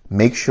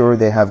 make sure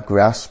they have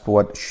grasped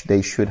what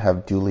they should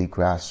have duly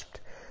grasped,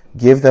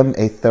 give them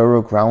a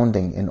thorough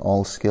grounding in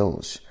all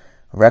skills,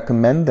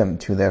 recommend them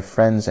to their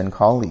friends and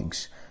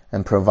colleagues,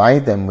 and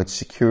provide them with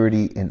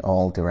security in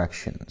all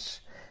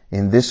directions.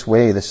 In this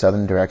way, the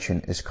southern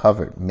direction is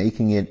covered,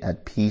 making it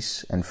at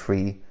peace and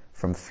free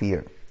from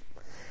fear.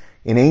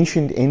 In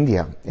ancient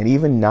India, and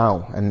even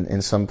now, and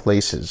in some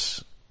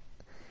places,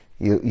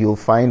 you'll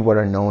find what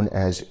are known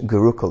as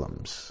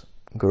gurukulams.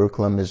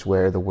 Gurukulam is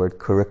where the word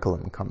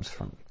curriculum comes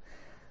from.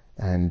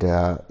 And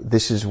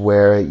this is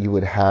where you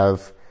would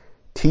have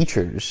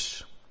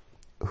teachers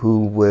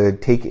who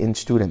would take in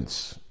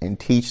students and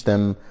teach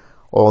them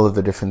all of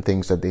the different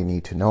things that they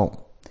need to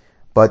know.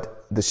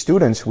 But the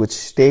students would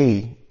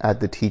stay at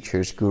the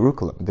teacher's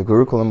gurukulam. The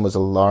gurukulam was a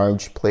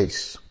large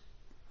place,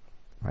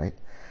 right?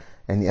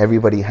 And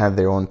everybody had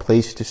their own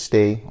place to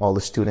stay, all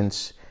the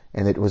students,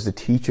 and it was the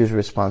teacher's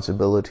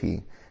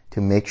responsibility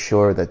to make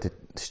sure that the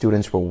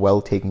students were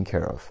well taken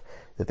care of,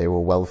 that they were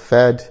well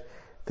fed,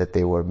 that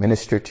they were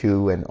ministered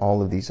to, and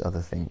all of these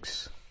other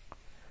things.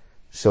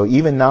 So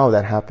even now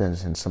that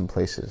happens in some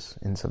places,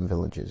 in some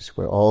villages,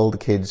 where all the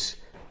kids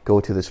go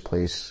to this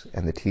place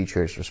and the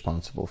teacher is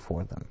responsible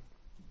for them.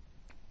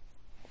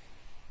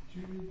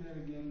 Could you read that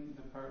again,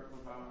 the part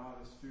about how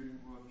the student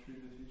will treat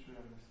the teacher?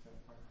 I missed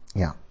that part.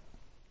 Yeah.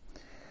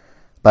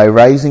 By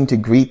rising to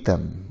greet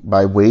them,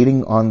 by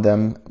waiting on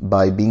them,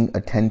 by being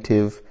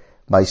attentive,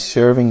 by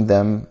serving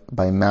them,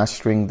 by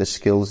mastering the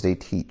skills they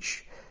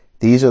teach.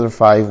 These are the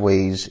 5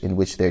 ways in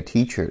which their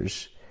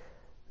teachers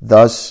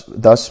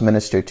thus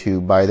minister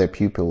to by their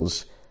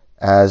pupils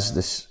as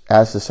the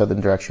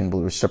southern direction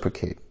will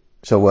reciprocate.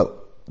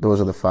 So, those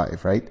are the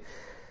 5, right?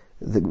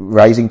 The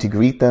rising to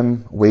greet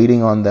them,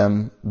 waiting on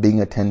them,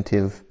 being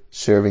attentive,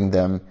 serving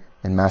them,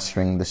 and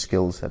mastering the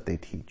skills that they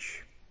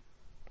teach.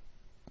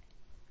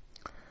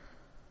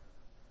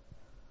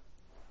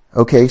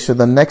 Okay, so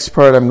the next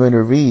part I'm going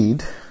to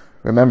read,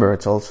 remember,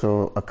 it's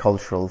also a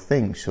cultural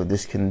thing, so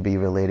this can be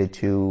related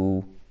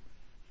to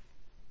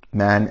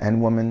man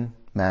and woman,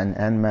 man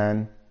and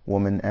man,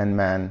 woman and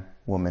man,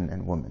 woman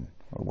and woman,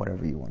 or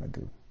whatever you want to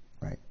do,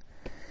 right?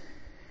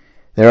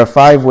 There are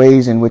 5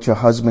 ways in which a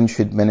husband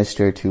should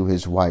minister to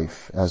his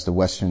wife as the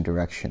western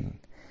direction.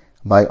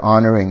 By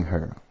honoring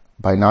her,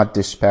 by not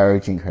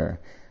disparaging her,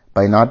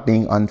 by not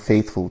being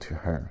unfaithful to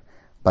her,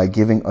 by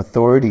giving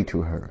authority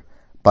to her,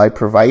 by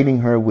providing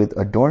her with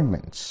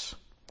adornments.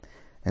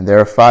 And there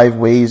are 5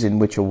 ways in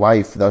which a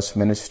wife thus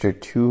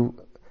ministered to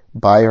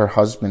by her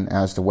husband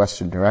as the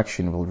western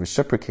direction will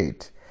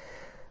reciprocate.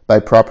 By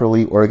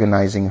properly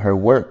organizing her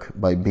work,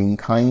 by being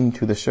kind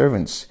to the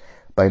servants,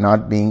 by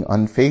not being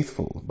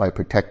unfaithful, by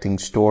protecting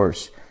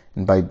stores,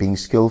 and by being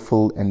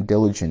skillful and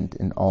diligent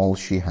in all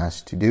she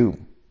has to do.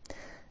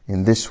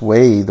 In this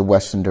way, the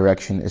western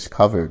direction is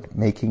covered,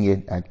 making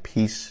it at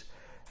peace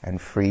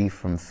and free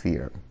from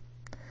fear.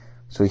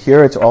 So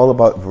here it's all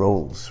about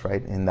roles,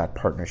 right, in that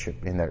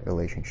partnership, in that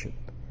relationship.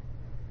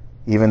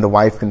 Even the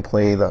wife can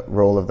play the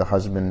role of the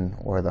husband,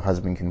 or the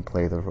husband can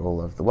play the role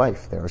of the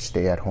wife. There are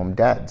stay-at-home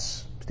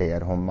dads,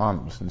 stay-at-home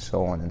moms, and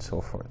so on and so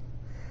forth.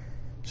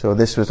 So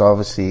this was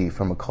obviously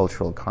from a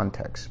cultural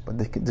context, but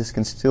this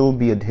can still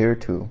be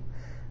adhered to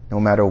no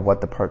matter what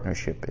the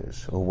partnership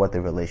is or what the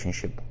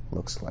relationship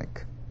looks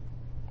like.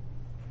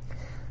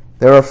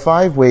 There are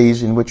 5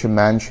 ways in which a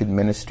man should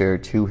minister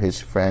to his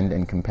friend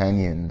and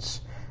companions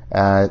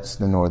as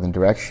the northern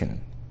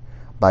direction.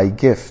 By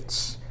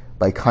gifts,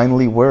 by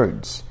kindly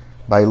words,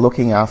 by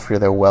looking after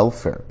their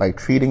welfare, by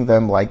treating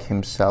them like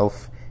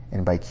himself,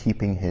 and by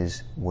keeping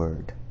his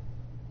word.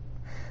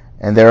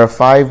 And there are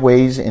 5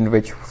 ways in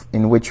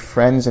which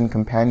friends and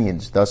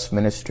companions thus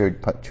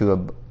ministered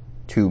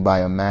to by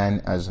a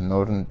man as a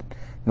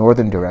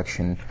northern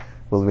direction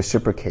will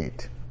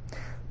reciprocate.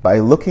 By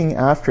looking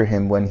after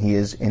him when he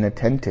is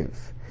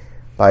inattentive,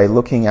 by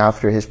looking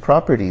after his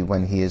property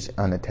when he is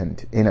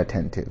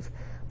inattentive,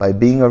 by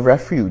being a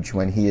refuge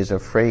when he is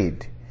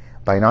afraid,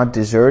 by not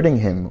deserting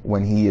him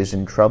when he is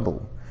in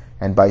trouble,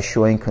 and by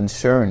showing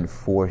concern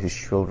for his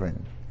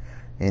children.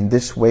 In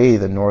this way,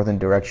 the northern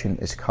direction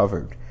is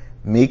covered,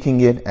 making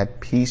it at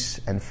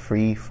peace and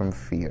free from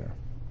fear.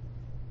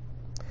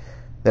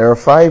 There are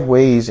 5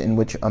 ways in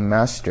which a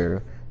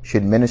master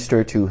should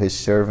minister to his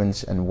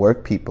servants and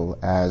work people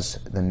as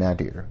the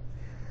nadir.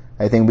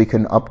 I think we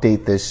can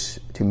update this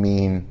to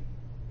mean,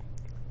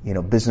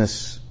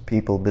 business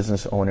people,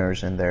 business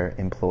owners and their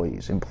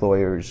employees,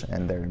 employers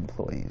and their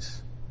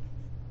employees.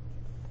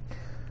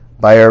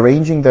 By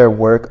arranging their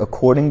work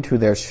according to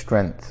their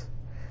strength,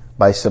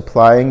 by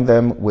supplying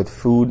them with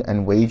food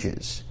and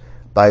wages,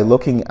 by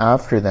looking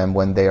after them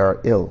when they are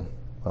ill.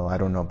 Well, I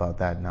don't know about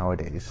that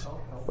nowadays,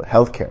 but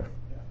healthcare.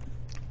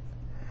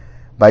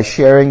 By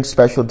sharing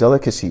special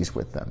delicacies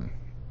with them.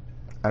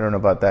 I don't know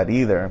about that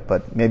either,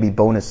 but maybe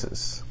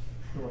bonuses.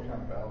 What kind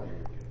of value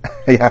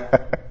would you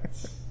Yeah.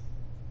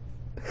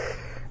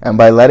 And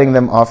by letting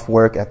them off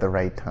work at the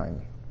right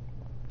time.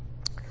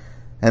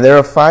 And there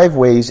are 5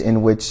 ways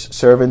in which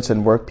servants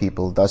and work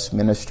people, thus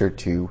ministered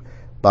to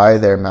by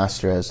their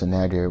master as the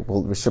nadir,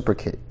 will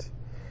reciprocate.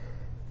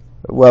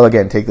 Well,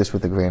 again, take this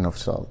with a grain of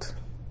salt.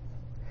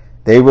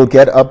 They will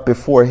get up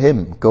before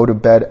him, go to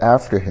bed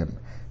after him,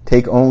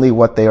 take only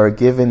what they are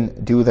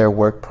given, do their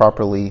work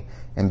properly,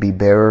 and be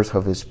bearers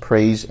of his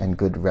praise and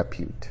good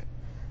repute.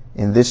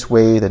 In this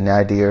way, the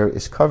nadir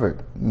is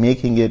covered,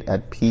 making it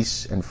at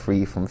peace and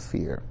free from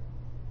fear.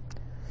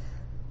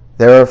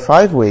 There are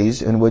 5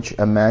 ways in which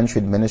a man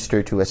should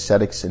minister to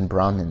ascetics and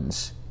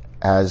Brahmins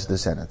as the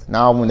zenith.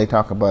 Now, when they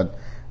talk about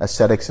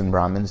ascetics and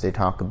Brahmins, they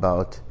talk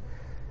about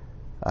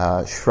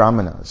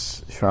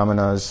Shramanas.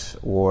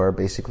 Shramanas were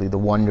basically the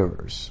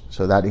wanderers.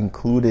 So that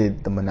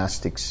included the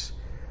monastics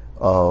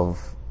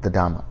of the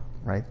Dhamma,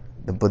 right?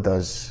 The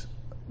Buddhas,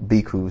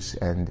 bhikkhus,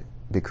 and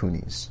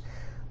bhikkhunis.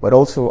 But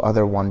also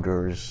other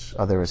wanderers,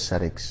 other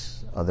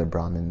ascetics, other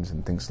Brahmins,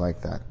 and things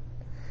like that.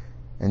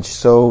 And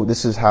so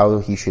this is how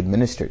he should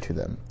minister to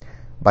them.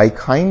 By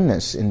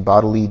kindness in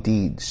bodily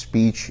deed,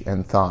 speech,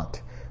 and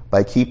thought,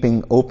 by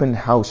keeping open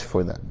house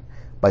for them,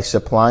 by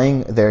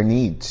supplying their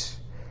needs.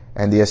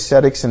 And the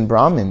ascetics and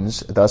Brahmins,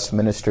 thus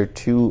ministered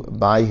to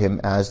by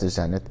him as the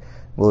zenith,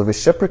 will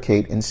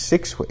reciprocate in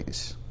 6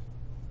 ways.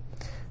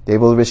 They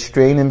will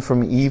restrain him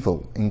from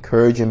evil,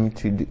 encourage him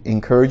to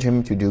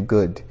do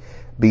good,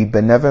 be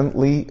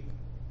benevolently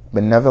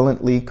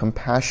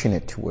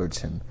compassionate towards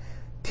him,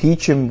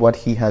 teach him what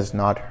he has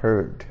not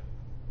heard,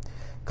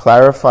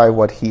 clarify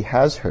what he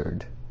has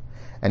heard,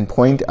 and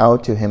point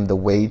out to him the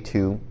way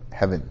to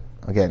heaven.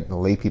 Again, the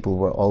lay people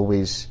were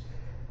always,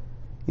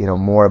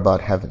 more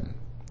about heaven.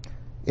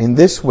 In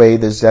this way,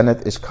 the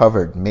zenith is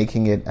covered,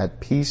 making it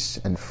at peace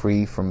and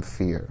free from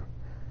fear.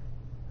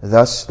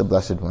 Thus the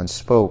Blessed One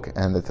spoke,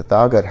 and the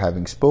Tathagat,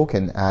 having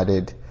spoken,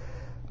 added,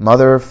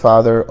 Mother,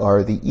 father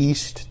are the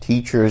east,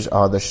 teachers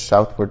are the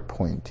southward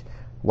point,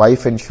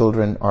 wife and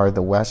children are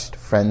the west,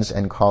 friends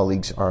and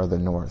colleagues are the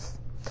north.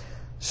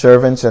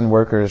 Servants and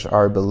workers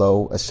are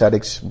below,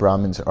 ascetics,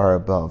 Brahmins are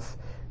above.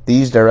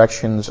 These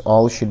directions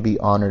all should be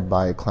honored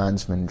by a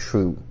clansman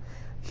true.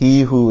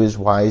 He who is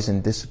wise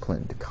and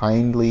disciplined,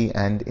 kindly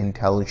and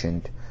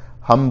intelligent,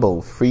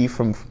 humble, free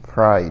from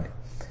pride,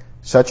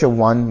 such a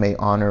one may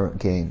honor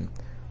gain,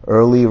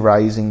 early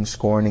rising,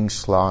 scorning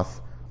sloth,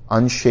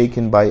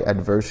 unshaken by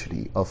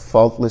adversity, of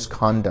faultless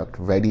conduct,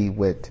 ready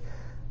wit,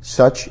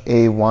 such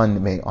a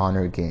one may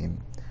honor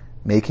gain,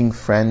 making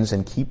friends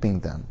and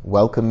keeping them,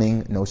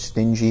 welcoming no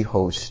stingy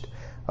host,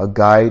 a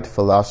guide,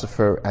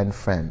 philosopher, and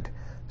friend,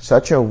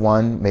 such a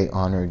one may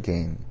honor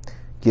gain,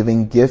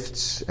 giving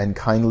gifts and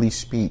kindly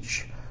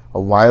speech, a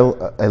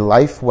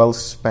life well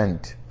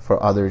spent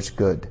for others'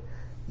 good,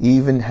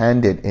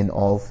 even-handed in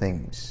all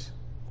things.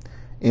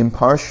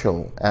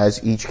 Impartial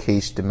as each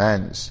case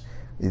demands,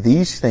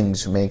 these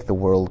things make the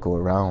world go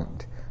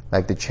round,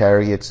 like the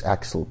chariot's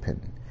axle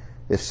pin.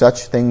 If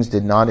such things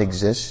did not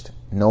exist,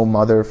 no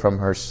mother from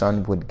her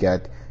son would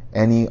get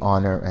any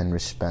honor and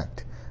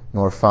respect,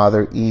 nor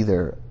father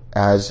either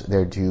as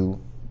their due.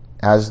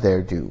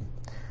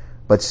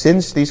 But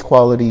since these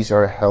qualities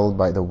are held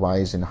by the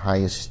wise in high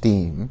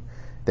esteem,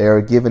 they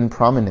are given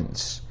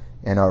prominence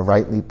and are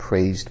rightly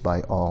praised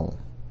by all.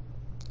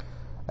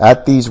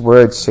 At these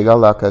words,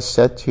 Sigalaka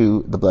said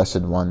to the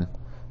Blessed One,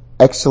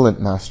 Excellent,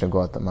 Master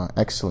Gautama,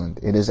 excellent.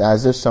 It is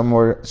as if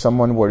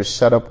someone were to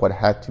set up what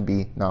had to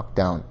be knocked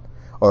down,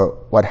 or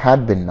what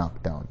had been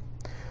knocked down,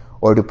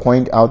 or to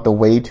point out the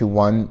way to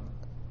one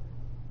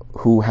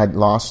who had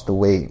lost the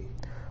way,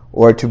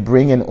 or to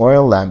bring an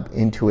oil lamp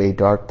into a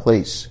dark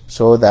place,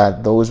 so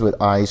that those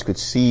with eyes could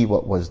see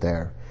what was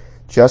there.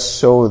 Just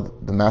so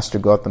the Master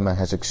Gautama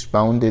has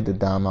expounded the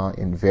Dhamma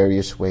in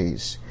various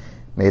ways.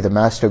 May the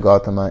Master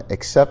Gautama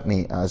accept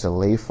me as a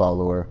lay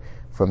follower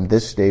from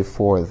this day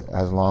forth,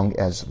 as long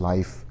as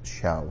life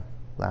shall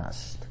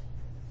last.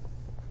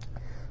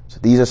 So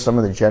these are some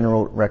of the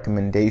general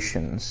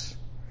recommendations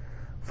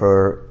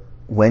for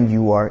when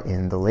you are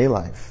in the lay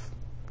life.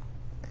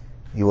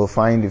 You will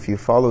find if you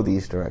follow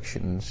these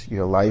directions,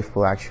 your life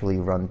will actually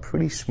run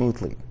pretty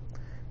smoothly,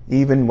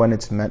 even when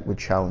it's met with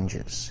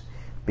challenges,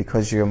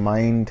 because your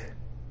mind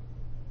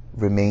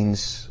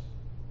remains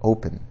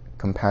open,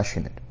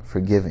 compassionate,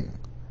 forgiving,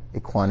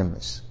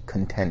 equanimous,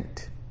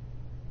 content.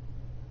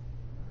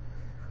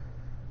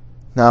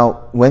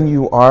 Now, when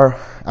you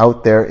are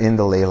out there in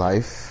the lay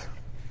life,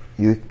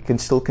 you can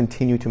still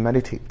continue to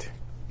meditate.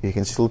 You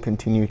can still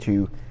continue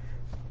to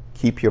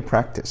keep your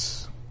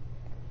practice.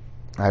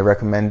 I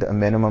recommend a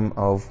minimum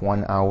of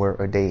 1 hour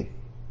a day.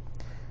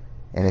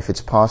 And if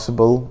it's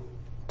possible,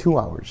 2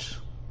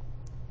 hours.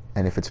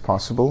 And if it's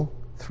possible,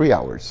 3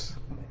 hours.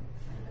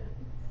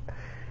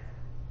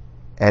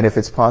 And if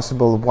it's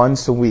possible,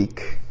 once a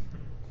week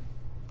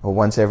or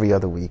once every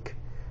other week,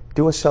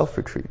 do a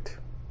self-retreat.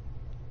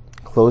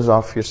 Close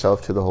off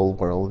yourself to the whole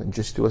world and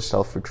just do a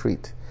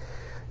self-retreat.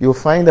 You'll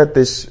find that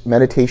this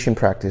meditation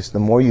practice, the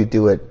more you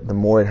do it, the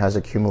more it has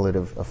a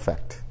cumulative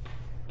effect.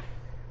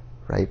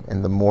 Right?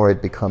 And the more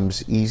it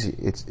becomes easy,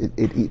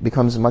 it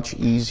becomes much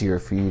easier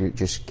for you to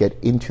just get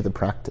into the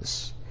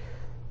practice.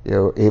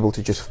 You're able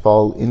to just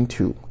fall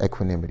into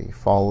equanimity,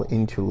 fall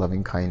into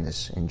loving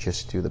kindness, and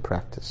just do the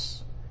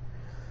practice.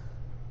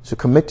 So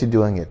commit to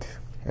doing it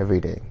every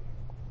day.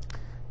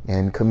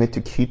 And commit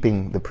to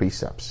keeping the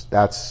precepts.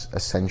 That's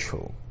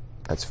essential.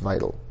 That's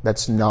vital.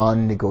 That's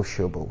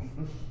non-negotiable.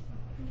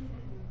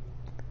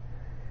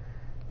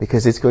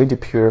 Because it's going to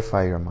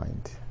purify your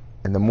mind.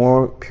 And the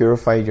more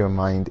purified your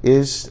mind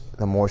is,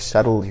 the more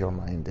settled your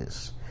mind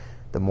is.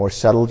 The more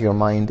settled your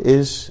mind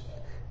is,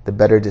 the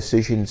better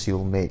decisions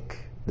you'll make,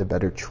 the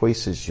better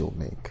choices you'll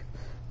make,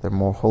 the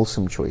more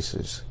wholesome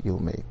choices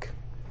you'll make.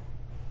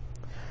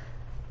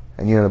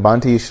 And the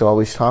Bhante used to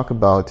always talk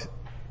about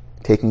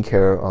taking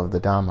care of the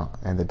Dhamma,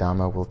 and the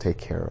Dhamma will take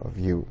care of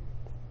you.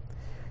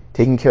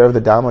 Taking care of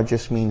the Dhamma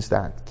just means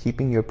that,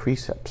 keeping your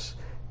precepts,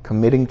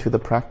 committing to the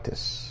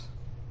practice,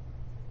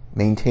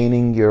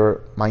 maintaining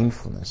your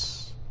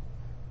mindfulness,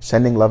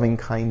 sending loving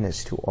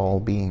kindness to all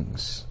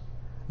beings,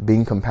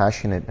 being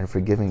compassionate and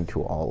forgiving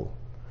to all,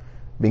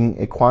 being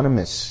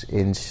equanimous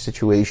in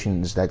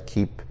situations that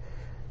keep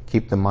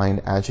the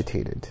mind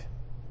agitated,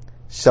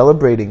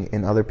 celebrating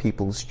in other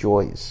people's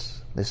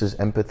joys. This is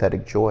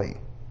empathetic joy.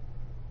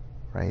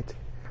 Right?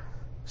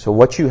 So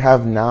what you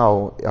have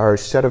now are a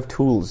set of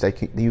tools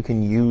that you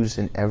can use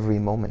in every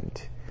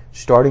moment,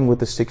 starting with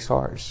the 6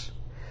 R's.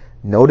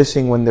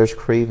 Noticing when there's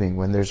craving,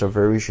 when there's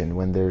aversion,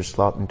 when there's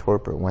sloth and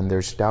torpor, when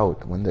there's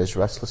doubt, when there's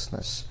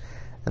restlessness,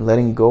 and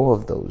letting go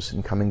of those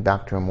and coming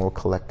back to a more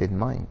collected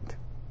mind.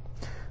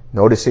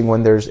 Noticing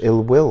when there's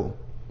ill will,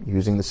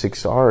 using the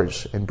 6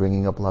 R's and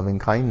bringing up loving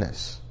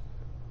kindness.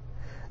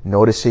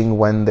 Noticing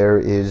when there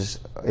is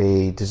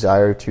a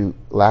desire to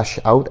lash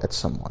out at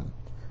someone.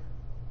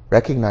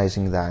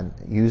 Recognizing that,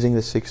 using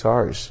the 6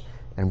 R's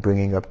and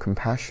bringing up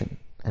compassion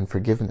and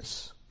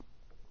forgiveness.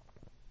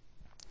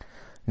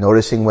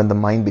 Noticing when the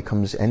mind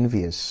becomes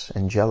envious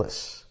and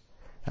jealous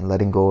and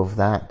letting go of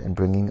that and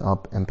bringing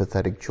up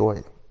empathetic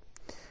joy.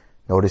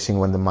 Noticing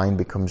when the mind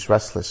becomes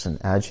restless and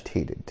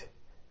agitated,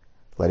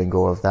 letting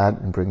go of that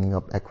and bringing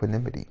up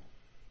equanimity.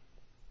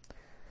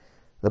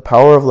 The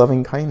power of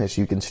loving kindness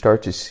you can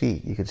start to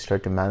see, you can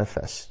start to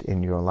manifest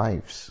in your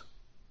lives.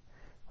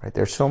 Right?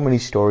 There are so many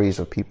stories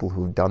of people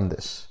who've done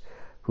this,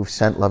 who've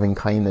sent loving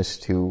kindness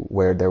to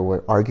where there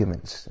were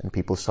arguments and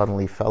people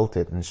suddenly felt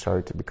it and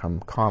started to become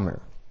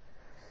calmer.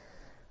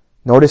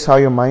 Notice how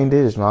your mind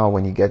is now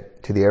when you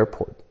get to the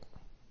airport.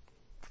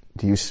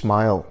 Do you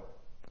smile,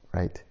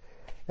 right,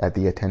 at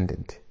the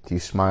attendant? Do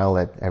you smile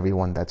at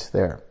everyone that's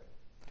there?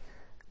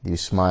 Do you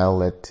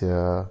smile at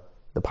the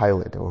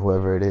pilot or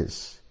whoever it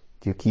is?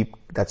 Do you keep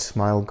that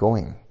smile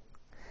going?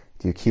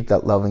 Do you keep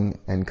that loving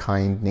and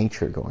kind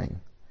nature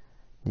going?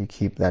 You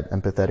keep that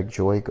empathetic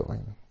joy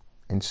going,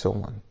 and so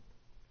on.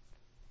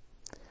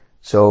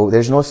 So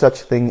there's no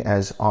such thing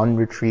as on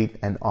retreat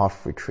and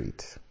off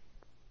retreat.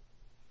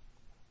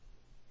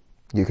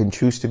 You can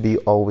choose to be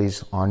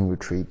always on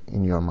retreat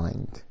in your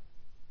mind.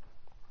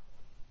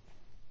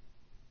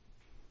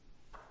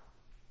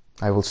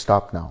 I will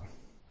stop now.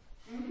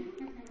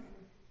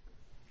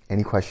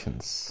 Any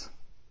questions?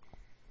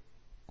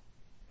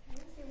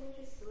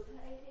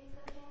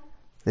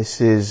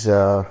 This is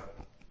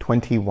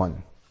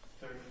 21.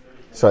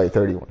 Sorry,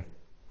 31.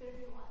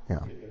 Yeah.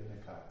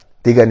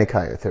 Digha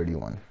Nikaya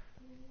 31.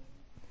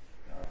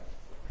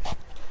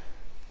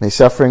 May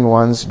suffering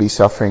ones be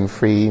suffering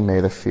free.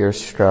 May the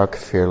fear-struck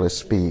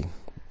fearless be.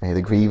 May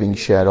the grieving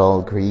shed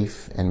all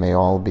grief, and may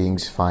all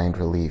beings find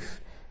relief.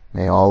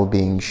 May all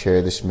beings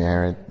share this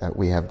merit that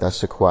we have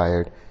thus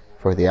acquired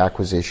for the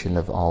acquisition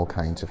of all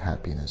kinds of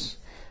happiness.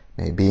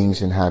 May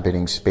beings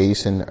inhabiting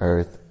space and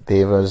earth,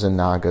 devas and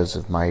nagas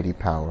of mighty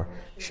power,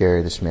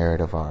 share this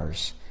merit of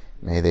ours.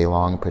 May they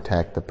long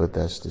protect the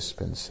Buddha's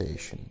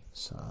dispensation.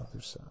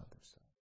 Sadhu, sadhu.